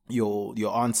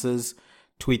answers,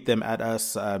 tweet them at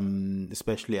us,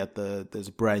 especially at there's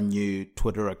a brand new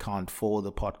Twitter account for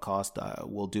the podcast.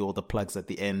 We'll do all the plugs at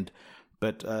the end.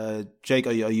 But Jake,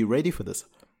 are you ready for this?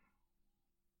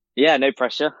 Yeah, no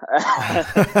pressure.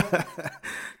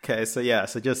 Okay,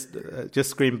 so just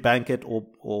scream Bank It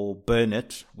or Burn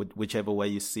It, whichever way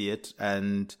you see it,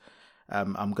 and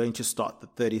I'm going to start the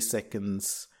 30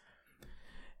 seconds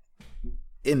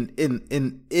in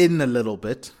a little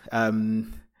bit,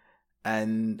 and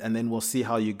then we'll see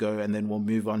how you go, and then we'll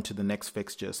move on to the next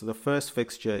fixture. So the first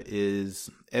fixture is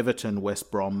Everton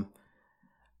West Brom,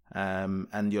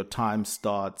 and your time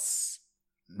starts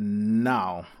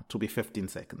now. It'll be 15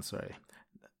 seconds, sorry.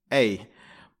 A,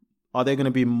 are there going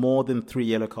to be more than 3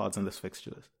 yellow cards in this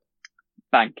fixture?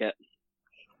 Bank it.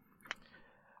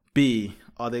 B,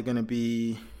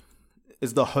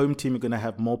 is the home team going to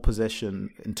have more possession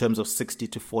in terms of 60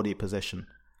 to 40 possession?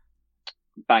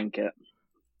 Bank it.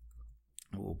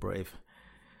 Oh, brave.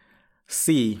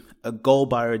 C, a goal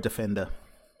by a defender?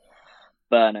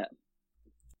 Burn it.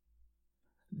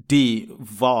 D,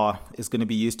 VAR is going to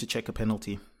be used to check a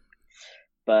penalty?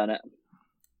 Burn it.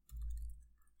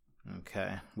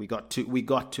 Okay, we got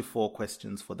to 4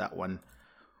 questions for that one.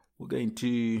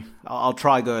 I'll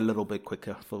try go a little bit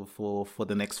quicker for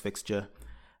the next fixture.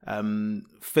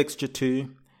 Fixture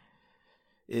 2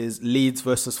 is Leeds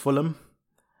versus Fulham,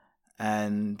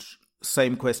 and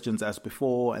same questions as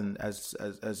before, and as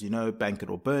you know, Bank It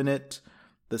or Burn It.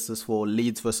 This is for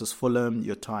Leeds versus Fulham.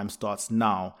 Your time starts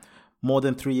now. More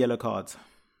than 3 yellow cards?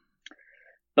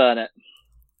 Burn it.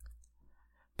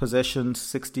 Possession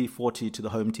 60-40 to the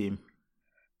home team?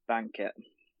 Bank it.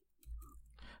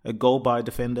 A goal by a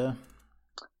defender?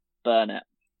 Burn it.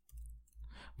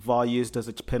 VAR used as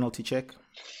a penalty check?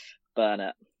 Burn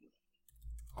it.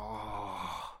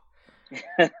 Oh.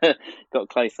 Got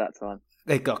close that time.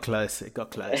 It got close.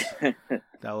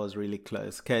 That was really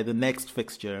close. Okay, the next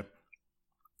fixture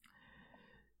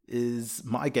is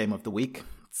my game of the week.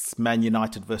 It's Man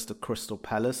United versus Crystal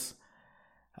Palace.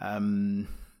 I'm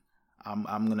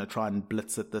going to try and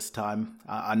blitz it this time.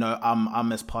 I know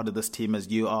I'm as part of this team as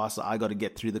you are, so I got to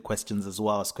get through the questions as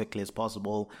well as quickly as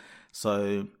possible.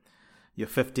 So your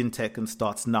 15 seconds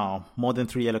starts now. More than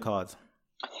 3 yellow cards?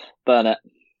 Burn it.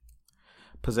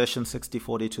 Possession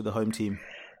 60-40 to the home team?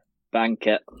 Bank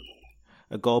it.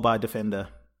 A goal by a defender?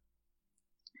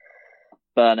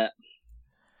 Burn it.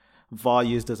 VAR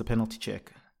used as a penalty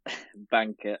check?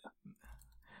 Bank it.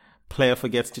 Player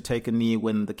forgets to take a knee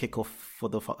when the kickoff for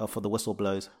the whistle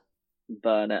blows?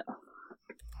 Burn it.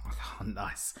 Oh,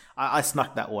 nice. I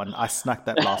snuck that one. I snuck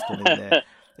that last one in there.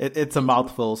 It's a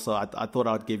mouthful, so I thought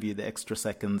I'd give you the extra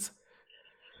seconds.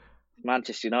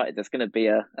 Manchester United, there's going to be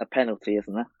a penalty,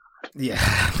 isn't there?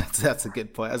 Yeah, that's a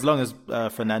good point. As long as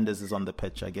Fernandes is on the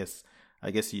pitch, I guess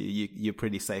you're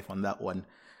pretty safe on that one.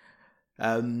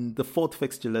 The 4th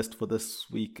fixture list for this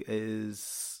week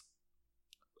is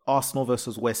Arsenal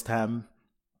versus West Ham.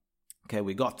 Okay,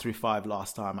 we got through 5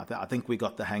 last time. I think we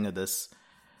got the hang of this.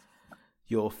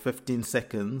 Your 15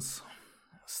 seconds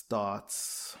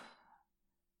starts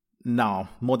now.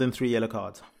 More than 3 yellow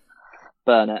cards.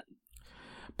 Burn it.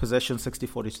 Possession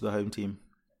 60-40 to the home team.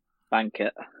 Bank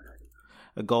it.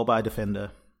 A goal by a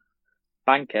defender.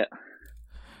 Bank it.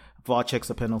 VAR checks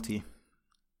a penalty.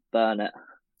 Burn it.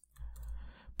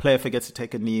 Player forgets to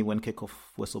take a knee when kickoff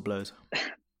whistle blows.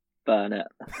 Burn it.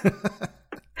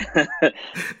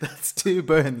 That's 2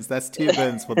 burns. That's 2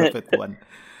 burns for the 5th one.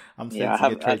 I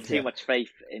have too much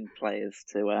faith in players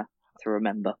to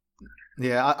remember.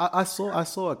 Yeah, I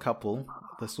saw a couple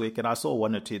this week, and I saw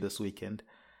 1 or 2 this weekend.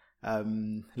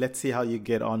 Let's see how you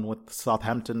get on with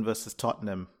Southampton versus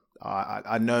Tottenham.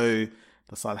 I know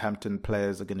the Southampton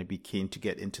players are going to be keen to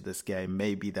get into this game.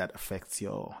 Maybe that affects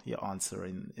your answer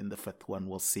in the 5th one.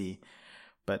 We'll see.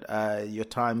 But your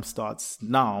time starts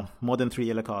now. More than 3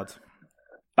 yellow cards.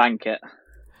 Bank it.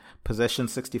 Possession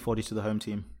 60-40 to the home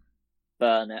team.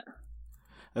 Burn it.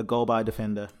 A goal by a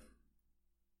defender.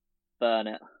 Burn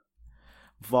it.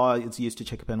 VAR is used to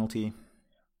check a penalty.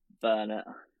 Burn it.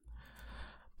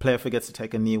 Player forgets to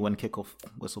take a knee when kickoff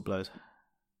whistle blows.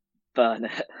 Burn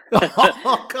it.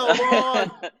 Oh, come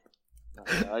on!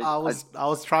 I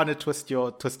was trying to twist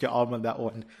your arm on that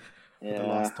one.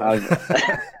 Yeah.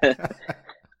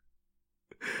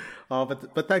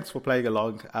 But thanks for playing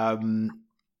along.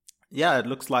 Yeah, it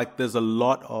looks like there's a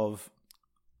lot of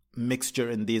mixture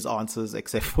in these answers,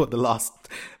 except for the last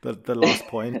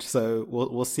point. So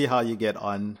we'll see how you get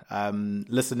on.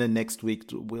 Listen in next week.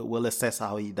 We'll assess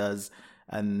how he does,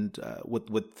 and with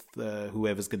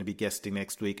whoever's going to be guesting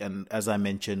next week. And as I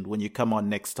mentioned, when you come on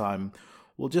next time,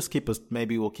 we'll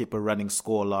keep a running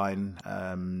score line.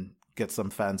 Get some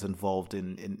fans involved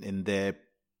in their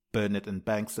burn it and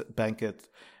bank it,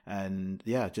 and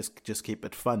yeah, just keep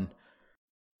it fun.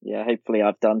 Yeah, hopefully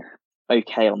I've done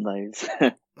okay on those.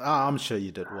 I'm sure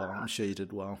you did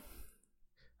well.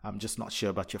 I'm just not sure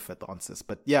about your 5th answers,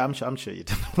 but yeah, I'm sure you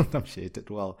did. I'm sure you did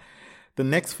well. The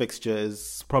next fixture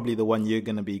is probably the one you're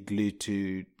going to be glued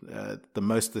to the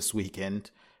most this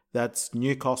weekend. That's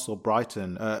Newcastle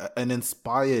Brighton, an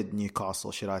inspired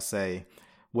Newcastle, should I say.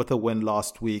 With a win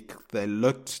last week, they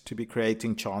looked to be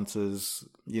creating chances.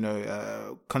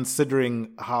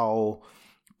 Considering how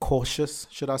cautious,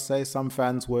 should I say, some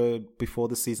fans were before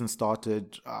the season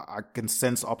started, I can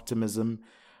sense optimism.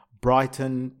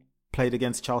 Brighton played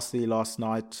against Chelsea last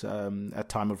night at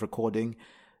time of recording.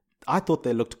 I thought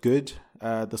they looked good.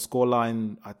 The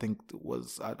scoreline, I think,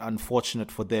 was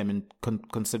unfortunate for them, and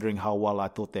considering how well I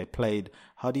thought they played.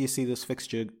 How do you see this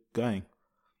fixture going?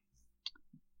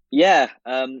 Yeah,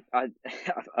 I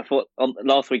thought on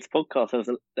last week's podcast there was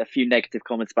a few negative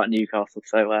comments about Newcastle,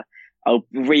 so I'll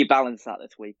rebalance that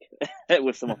this week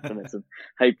with some optimism,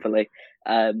 hopefully.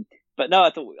 But no, I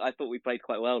thought we played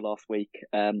quite well last week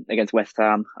against West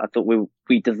Ham. I thought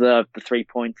we deserved the 3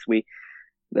 points.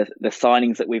 The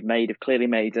signings that we've made have clearly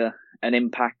made an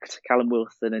impact. Callum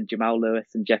Wilson and Jamal Lewis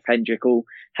and Jeff Hendrick all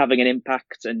having an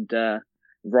impact, and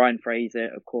Ryan Fraser,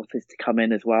 of course, is to come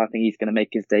in as well. I think he's going to make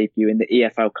his debut in the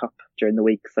EFL Cup during the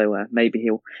week, so maybe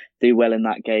he'll do well in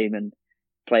that game and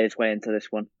play his way into this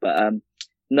one. But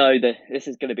no, this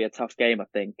is going to be a tough game, I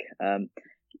think.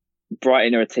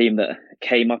 Brighton are a team that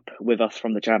came up with us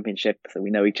from the Championship, so we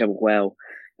know each other well.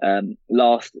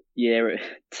 Last year,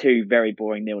 2 very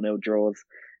boring 0-0 draws,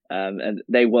 and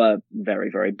they were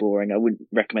very, very boring. I wouldn't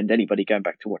recommend anybody going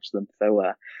back to watch them. So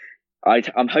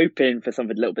I'm hoping for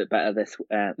something a little bit better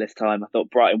this time. I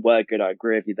thought Brighton were good. I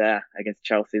agree with you there against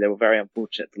Chelsea. They were very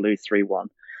unfortunate to lose 3-1.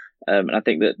 And I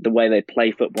think that the way they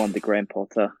play football under Graham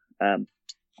Potter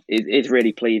is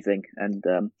really pleasing. And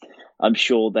I'm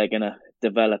sure they're going to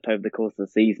develop over the course of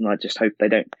the season. I just hope they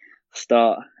don't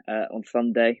start on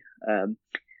Sunday. I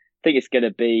think it's going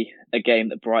to be a game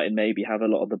that Brighton maybe have a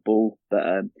lot of the ball, but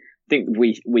I think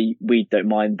we don't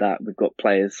mind that. We've got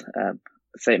players,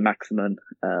 St. Maximin,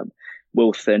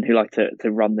 Wilson, who like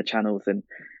to run the channels and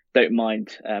don't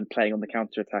mind playing on the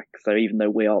counter attack. So even though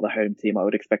we are the home team, I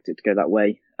would expect it to go that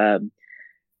way.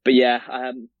 But yeah,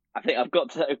 I think I've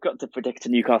got to predict a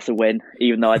Newcastle win,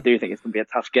 even though I do think it's going to be a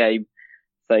tough game.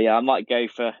 So yeah, I might go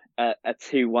for a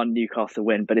 2-1 Newcastle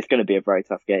win, but it's going to be a very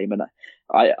tough game, and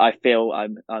I feel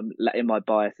I'm letting my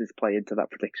biases play into that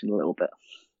prediction a little bit.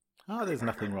 Oh, there's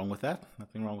nothing wrong with that.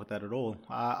 Nothing wrong with that at all.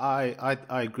 I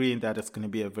agree in that it's going to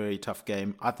be a very tough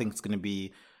game. I think it's going to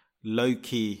be low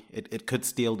key. It could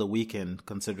steal the weekend,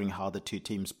 considering how the two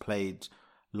teams played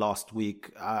last week.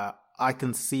 I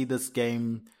can see this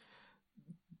game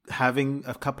having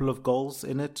a couple of goals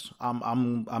in it.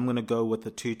 I'm going to go with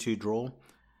a 2-2 draw.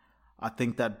 I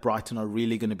think that Brighton are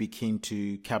really going to be keen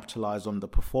to capitalize on the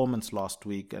performance last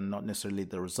week and not necessarily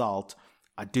the result.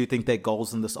 I do think there are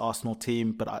goals in this Arsenal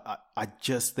team, but I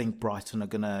just think Brighton are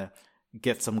going to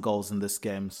get some goals in this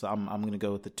game. So I'm going to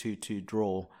go with the 2-2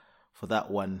 draw for that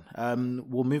one.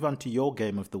 We'll move on to your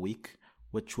game of the week,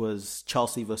 which was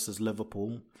Chelsea versus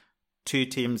Liverpool. Two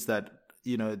teams that,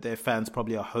 their fans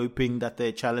probably are hoping that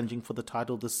they're challenging for the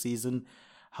title this season.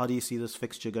 How do you see this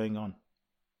fixture going on?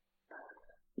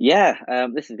 Yeah,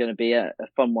 this is going to be a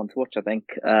fun one to watch, I think.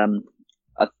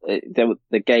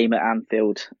 The game at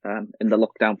Anfield in the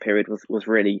lockdown period was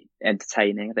really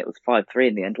entertaining. I think it was 5-3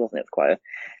 in the end, wasn't it? It was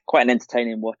quite an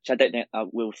entertaining watch. I don't know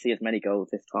we'll see as many goals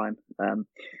this time.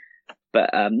 But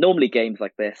normally games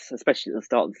like this, especially at the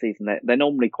start of the season, they're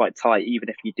normally quite tight, even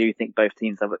if you do think both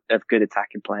teams have good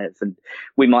attacking players. And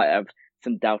we might have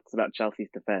some doubts about Chelsea's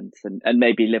defence and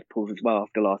maybe Liverpool's as well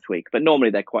after last week. But normally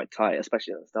they're quite tight,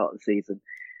 especially at the start of the season.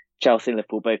 Chelsea and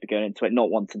Liverpool both are going into it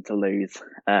not wanting to lose.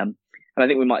 And I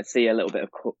think we might see a little bit of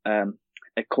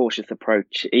a cautious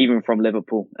approach, even from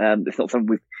Liverpool. It's not something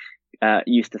we've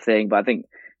used to seeing, but I think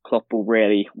Klopp will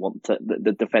really want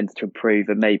the defence to improve,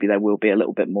 and maybe there will be a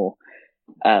little bit more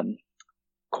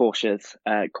caution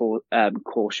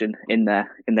in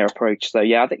their approach. So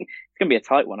yeah, I think it's going to be a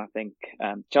tight one. I think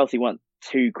Chelsea weren't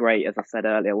too great, as I said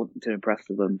earlier. I wasn't too impressed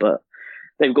with them, but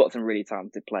they've got some really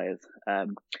talented players.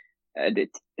 And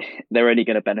they're only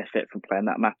going to benefit from playing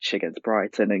that match against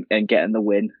Brighton and getting the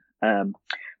win. But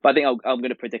I think I'm going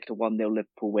to predict a 1-0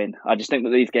 Liverpool win. I just think that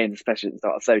these games, especially at the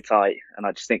start, are so tight, and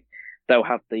I just think they'll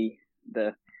have the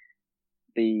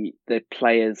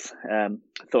players,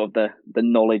 sort of the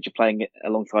knowledge of playing it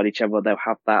alongside each other. They'll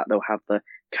have that. They'll have the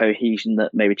cohesion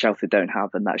that maybe Chelsea don't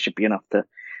have, and that should be enough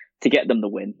to get them the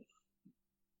win.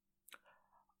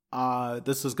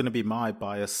 This is going to be my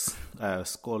bias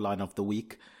scoreline of the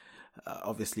week.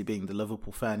 Obviously being the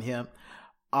Liverpool fan here,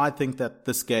 I think that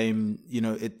this game,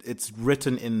 it's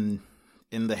written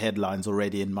in the headlines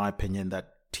already, in my opinion,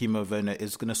 that Timo Werner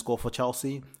is going to score for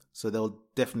Chelsea. So they'll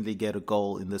definitely get a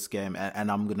goal in this game, and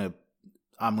I'm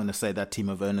gonna say that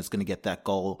Timo Werner is going to get that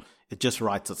goal. It just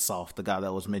writes itself. The guy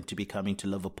that was meant to be coming to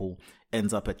Liverpool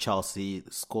ends up at Chelsea,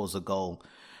 scores a goal.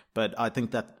 But I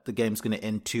think that the game's going to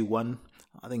end 2-1.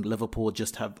 I think Liverpool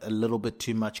just have a little bit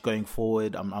too much going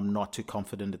forward. I'm not too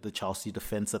confident at the Chelsea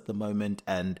defence at the moment,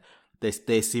 and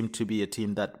they seem to be a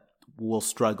team that will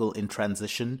struggle in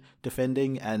transition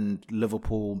defending, and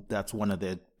Liverpool, that's one of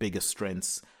their biggest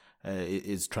strengths,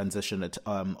 is transition at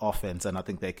offense, and I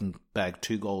think they can bag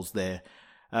 2 goals there.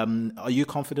 Are you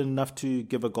confident enough to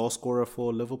give a goal scorer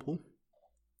for Liverpool?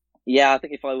 Yeah, I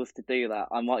think if I was to do that,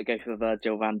 I might go for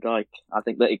Virgil van Dijk. I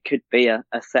think that it could be a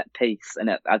set piece, and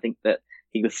I think that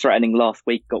he was threatening last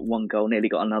week, got 1 goal, nearly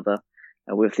got another.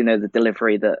 And we've seen the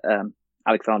delivery that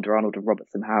Alexander-Arnold and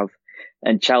Robertson have.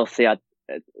 And Chelsea,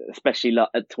 especially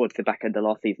towards the back end of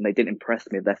last season, they didn't impress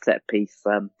me with their set piece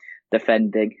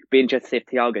defending. Be interested to see if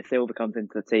Thiago Silva comes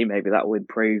into the team. Maybe that will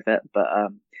improve it. But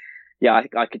yeah,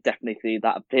 I could definitely see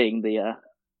that being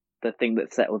the thing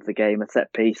that settles the game, a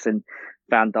set piece. And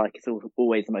Van Dijk is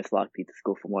always the most likely to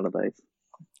score from one of those.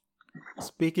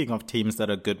 Speaking of teams that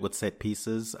are good with set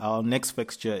pieces, our next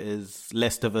fixture is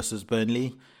Leicester versus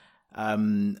Burnley. I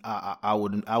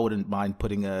wouldn't mind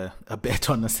putting a bet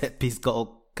on a set piece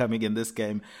goal coming in this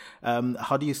game.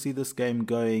 How do you see this game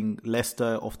going?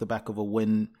 Leicester off the back of a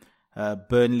win.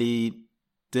 Burnley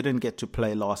didn't get to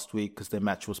play last week because their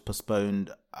match was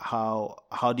postponed. How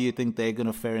do you think they're going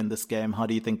to fare in this game? How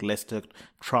do you think Leicester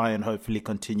try and hopefully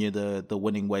continue the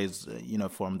winning ways,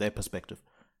 from their perspective?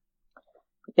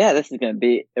 Yeah, this is going to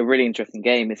be a really interesting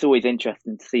game. It's always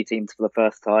interesting to see teams for the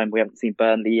first time. We haven't seen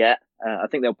Burnley yet. I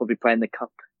think they'll probably play in the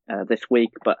Cup this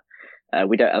week, but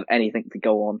we don't have anything to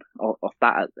go on off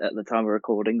that at the time of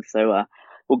recording. So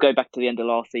we'll go back to the end of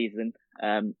last season.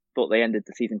 Thought they ended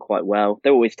the season quite well.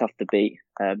 They're always tough to beat.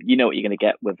 You know what you're going to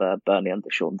get with Burnley under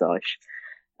Sean Dyche.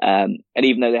 And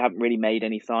even though they haven't really made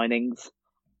any signings,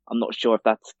 I'm not sure if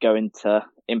that's going to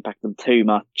impact them too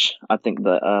much. I think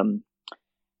that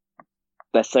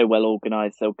they're so well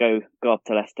organised. They'll go up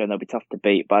to Leicester and they'll be tough to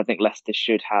beat. But I think Leicester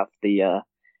should have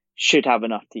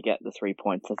enough to get the 3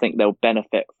 points. I think they'll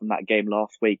benefit from that game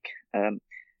last week,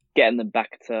 getting them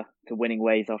back to winning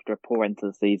ways after a poor end to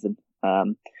the season.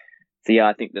 So yeah,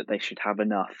 I think that they should have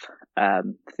enough.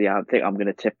 So yeah, I think I'm going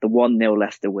to tip the 1-0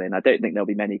 Leicester win. I don't think there'll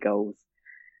be many goals.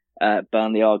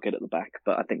 Burnley are good at the back,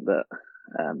 but I think that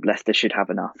Leicester should have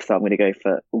enough. So I'm going to go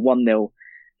for 1-0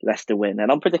 Leicester win.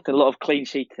 And I'm predicting a lot of clean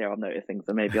sheets here, I'm noticing.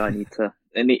 So maybe I need to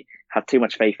have too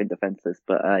much faith in defences.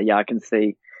 But yeah, I can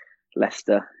see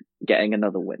Leicester getting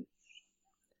another win.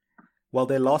 Well,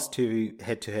 their last 2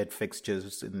 head-to-head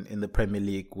fixtures in the Premier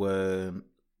League were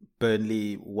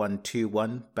Burnley won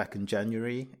 2-1 back in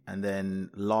January, and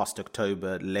then last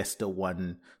October Leicester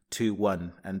won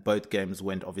 2-1, and both games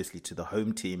went obviously to the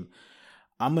home team.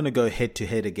 I'm going to go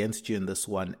head-to-head against you in this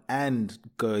one and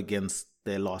go against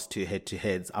their last two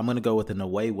head-to-heads. I'm going to go with an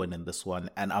away win in this one,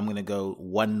 and I'm going to go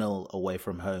 1-0 away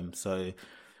from home. So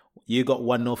you got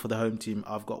 1-0 for the home team.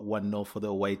 I've got 1-0 for the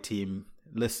away team.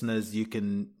 Listeners, you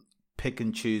can pick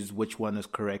and choose which one is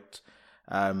correct.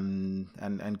 And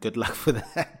good luck for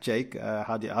that, Jake.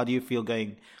 How do you feel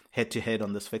going head-to-head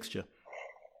on this fixture?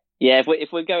 Yeah,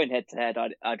 if we're going head-to-head,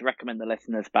 I'd recommend the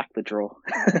listeners back the draw.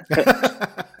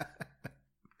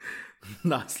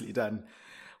 Nicely done.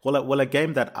 Well, a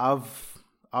game that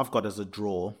I've got as a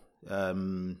draw.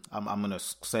 I'm going to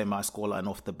say my scoreline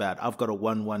off the bat. I've got a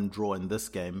 1-1 draw in this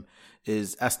game.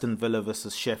 Is Aston Villa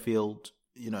versus Sheffield.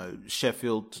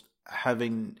 Sheffield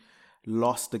having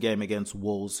lost the game against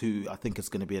Wolves, who I think is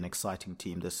going to be an exciting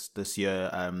team this year.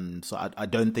 So I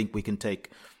don't think we can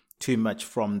take too much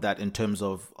from that in terms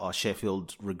of our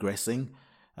Sheffield regressing.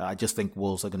 I just think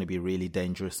Wolves are going to be really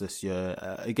dangerous this year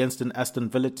against an Aston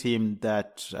Villa team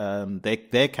that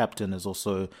their captain has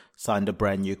also signed a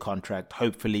brand new contract,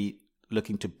 hopefully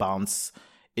looking to bounce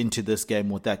into this game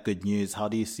with that good news. How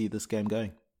do you see this game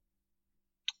going?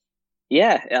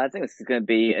 Yeah, I think this is going to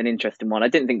be an interesting one. I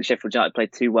didn't think the Sheffield United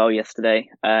played too well yesterday,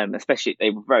 especially they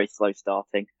were very slow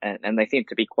starting and they seem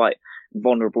to be quite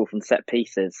vulnerable from set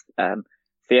pieces.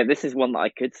 So yeah, this is one that I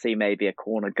could see maybe a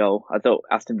corner goal. I thought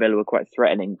Aston Villa were quite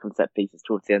threatening from set pieces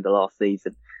towards the end of last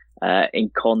season. In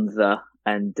Konza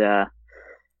and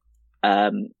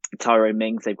Tyrone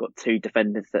Mings, they've got two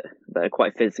defenders that are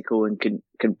quite physical and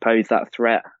can pose that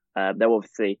threat. They'll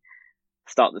obviously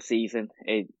start the season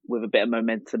with a bit of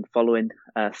momentum following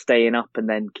staying up and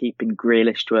then keeping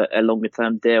Grealish to a longer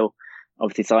term deal.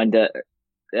 Obviously signed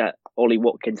Ollie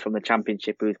Watkins from the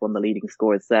Championship, who's one of the leading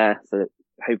scorers there. So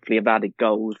hopefully have added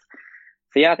goals.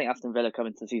 So yeah, I think Aston Villa come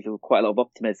into the season with quite a lot of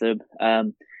optimism.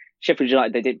 Sheffield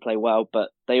United, they didn't play well, but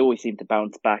they always seem to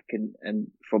bounce back and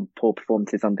from poor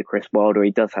performances under Chris Wilder. He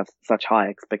does have such high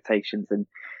expectations and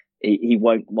he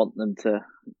won't want them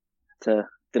to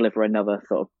deliver another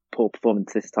sort of poor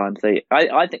performance this time. So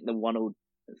I think the 1-1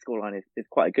 scoreline is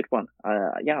quite a good one.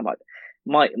 Yeah, I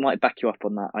might back you up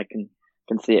on that. I can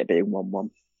see it being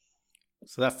 1-1.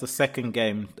 So that's the second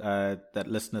game that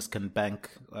listeners can bank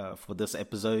for this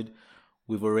episode.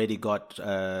 We've already got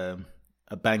a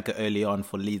banker early on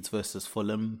for Leeds versus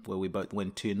Fulham, where we both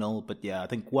went 2-0. But yeah, I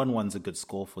think 1-1's a good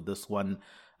score for this one.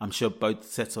 I'm sure both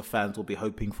sets of fans will be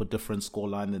hoping for different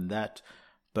scoreline than that.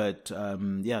 But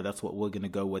yeah, that's what we're going to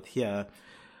go with here.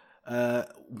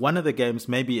 One of the games,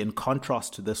 maybe in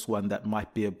contrast to this one, that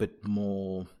might be a bit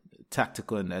more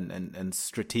tactical and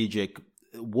strategic.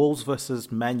 Wolves versus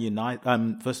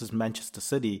versus Manchester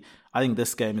City. I think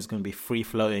this game is going to be free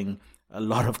flowing, a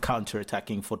lot of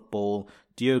counter-attacking football.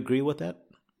 Do you agree with that?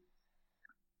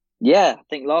 Yeah, I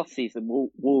think last season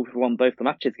Wolves won both the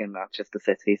matches against Manchester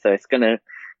City, so it's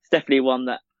definitely one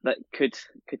that could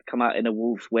come out in a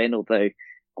Wolves win. Although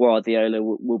Guardiola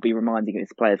will be reminding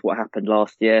his players what happened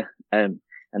last year, and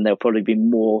they'll probably be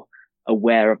more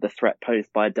aware of the threat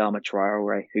posed by Adama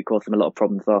Traore, who caused them a lot of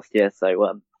problems last year.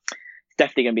 So it's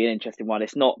definitely going to be an interesting one.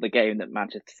 It's not the game that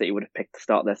Manchester City would have picked to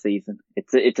start their season.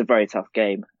 It's a very tough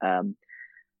game.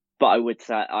 But I would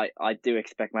say I do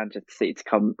expect Manchester City to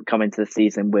come into the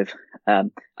season with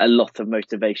a lot of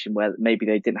motivation where maybe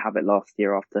they didn't have it last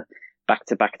year after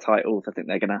back-to-back titles. I think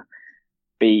they're going to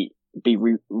be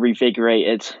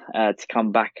revigorated to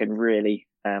come back and really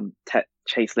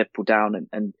chase Liverpool down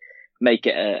and make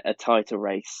it a title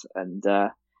race. And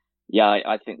yeah,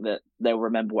 I think that they'll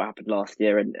remember what happened last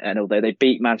year. And although they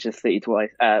beat Manchester City twice,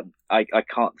 I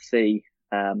can't see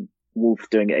Wolves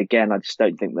doing it again. I just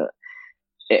don't think that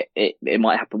it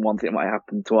might happen once, it might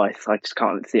happen twice. I just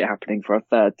can't see it happening for a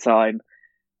third time.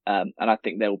 And I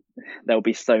think they'll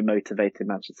be so motivated,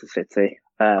 Manchester City.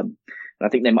 And I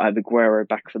think they might have Aguero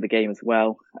back for the game as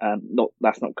well.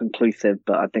 That's not conclusive,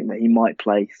 but I think that he might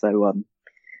play. So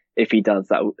if he does,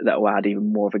 that will add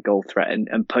even more of a goal threat.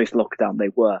 And post lockdown,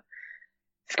 they were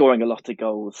scoring a lot of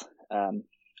goals.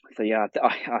 So yeah,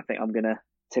 I think I'm going to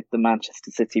tip the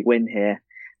Manchester City win here.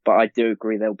 But I do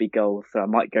agree there'll be goals. So I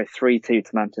might go 3-2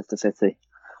 to Manchester City.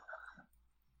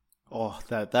 Oh,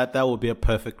 that would be a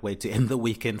perfect way to end the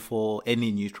weekend for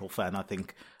any neutral fan. I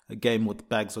think a game with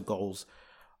bags of goals.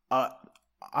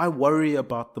 I worry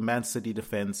about the Man City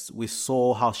defense. We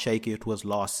saw how shaky it was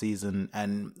last season,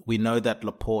 and we know that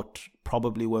Laporte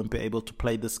probably won't be able to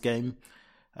play this game.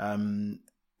 And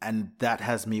that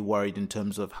has me worried in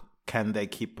terms of can they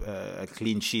keep a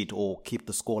clean sheet or keep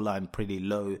the scoreline pretty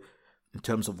low. in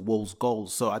terms of Wolves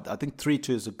goals. So I think 3-2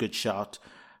 is a good shout.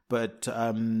 But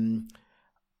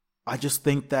I just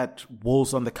think that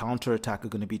Wolves on the counter-attack are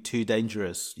going to be too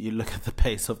dangerous. You look at the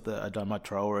pace of the Adama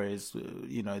Traore's,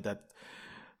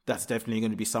 that's definitely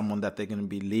going to be someone that they're going to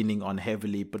be leaning on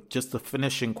heavily. But just the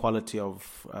finishing quality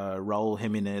of Raul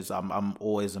Jimenez, I'm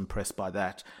always impressed by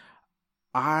that.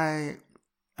 I'm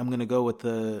going to go with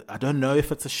I don't know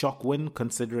if it's a shock win,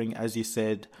 considering, as you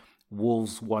said,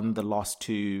 Wolves won the last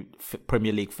 2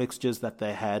 Premier League fixtures that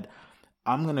they had.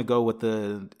 I'm going to go with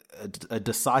a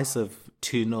decisive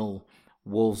 2-0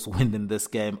 Wolves win in this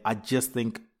game. I just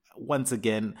think, once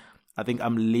again, I think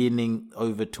I'm leaning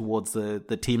over towards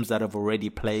the teams that have already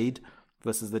played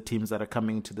versus the teams that are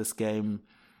coming to this game.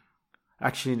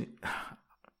 Actually,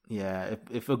 yeah,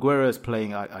 if Aguero is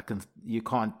playing, you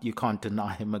can't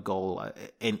deny him a goal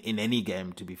in any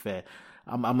game, to be fair.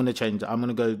 I'm going to change. I'm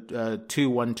going to go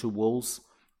 2-1 to Wolves.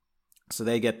 So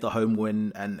they get the home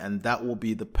win, and that will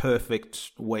be the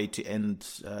perfect way to end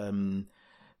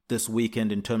this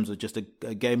weekend in terms of just a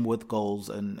game with goals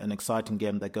and an exciting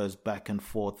game that goes back and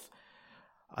forth.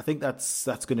 I think that's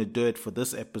going to do it for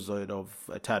this episode of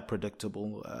A Tad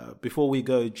Predictable. Before we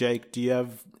go, Jake, do you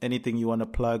have anything you want to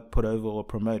plug, put over, or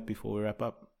promote before we wrap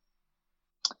up?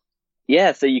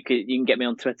 Yeah, so you can get me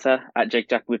on Twitter at Jake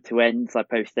Jack with 2 N's. I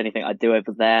post anything I do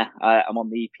over there. I'm on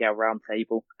the EPL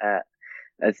Roundtable,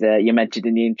 as you mentioned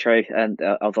in the intro, and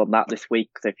I was on that this week.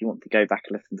 So if you want to go back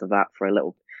and listen to that for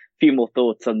a few more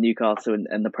thoughts on Newcastle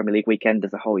and the Premier League weekend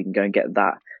as a whole, you can go and get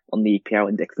that on the EPL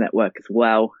Index network as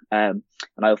well. And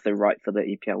I also write for the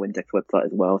EPL Index website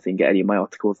as well, so you can get any of my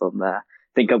articles on there.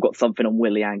 I think I've got something on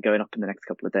Willian going up in the next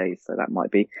couple of days, so that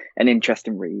might be an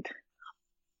interesting read.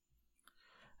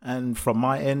 And from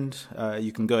my end,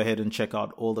 you can go ahead and check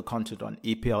out all the content on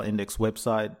EPL Index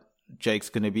website. Jake's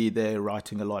going to be there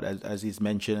writing a lot, as he's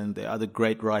mentioned. There are other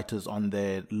great writers on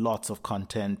there, lots of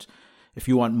content. If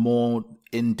you want more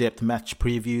in-depth match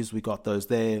previews, we got those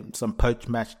there. Some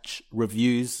post-match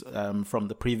reviews from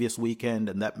the previous weekend,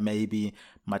 and that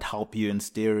might help you in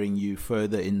steering you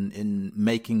further in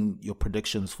making your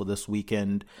predictions for this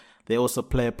weekend. There are also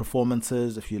player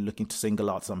performances if you're looking to single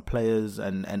out some players,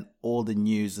 and all the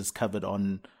news is covered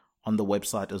on the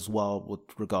website as well with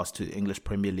regards to English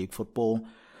Premier League football.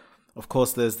 Of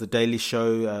course, there's the Daily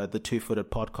Show, the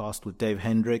Two-Footed podcast with Dave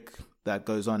Hendrick. That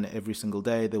goes on every single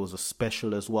day. There was a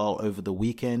special as well over the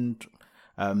weekend.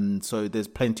 So there's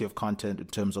plenty of content in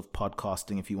terms of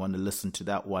podcasting if you want to listen to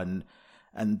that one.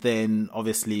 And then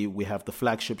obviously we have the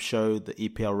flagship show, the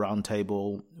EPL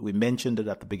Roundtable. We mentioned it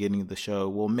at the beginning of the show.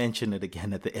 We'll mention it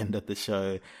again at the end of the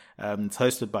show. It's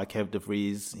hosted by Kev De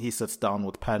Vries. He sits down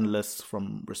with panelists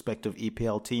from respective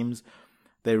EPL teams.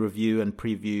 They review and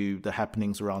preview the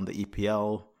happenings around the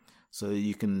EPL. So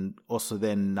you can also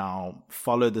then now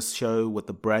follow this show with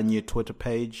a brand new Twitter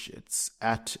page. It's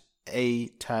at A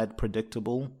Tad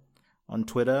Predictable on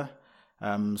Twitter.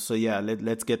 So yeah,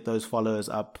 let's get those followers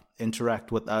up.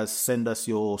 Interact with us. Send us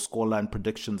your scoreline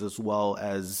predictions as well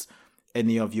as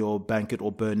any of your bank it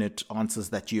or burn it answers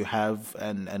that you have,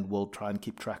 and we'll try and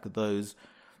keep track of those.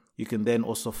 You can then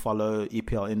also follow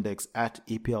EPL Index at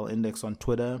EPL Index on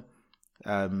Twitter.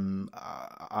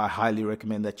 I highly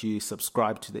recommend that you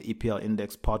subscribe to the EPL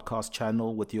Index podcast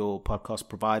channel with your podcast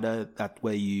provider. That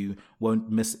way you won't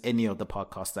miss any of the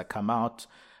podcasts that come out.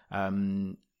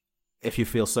 If you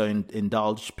feel so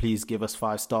indulged, please give us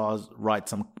 5 stars, write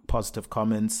some positive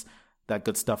comments. That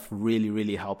good stuff really,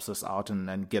 really helps us out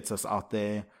and gets us out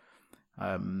there.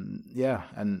 Yeah,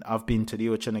 and I've been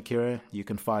Tadiwa Chinakira. You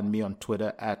can find me on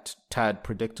Twitter at Tad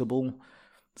Predictable.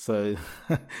 So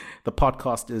the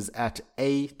podcast is at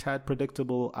A Tad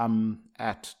Predictable. I'm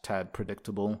at Tad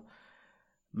Predictable.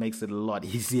 Makes it a lot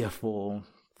easier for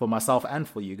myself and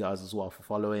for you guys as well for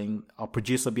following. Our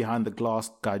producer behind the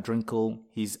glass, Guy Drinkle.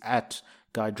 He's at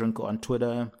Guy Drinkle on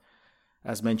Twitter.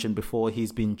 As mentioned before,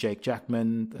 he's been Jake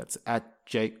Jackman. That's at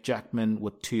Jake Jackman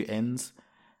with 2 N's.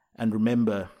 And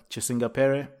remember, Chisinga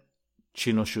Pere,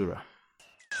 Chino Shura.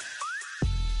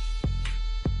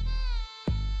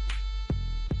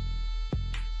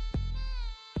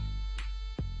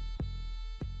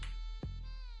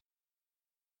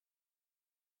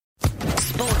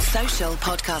 Sports Social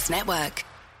Podcast Network.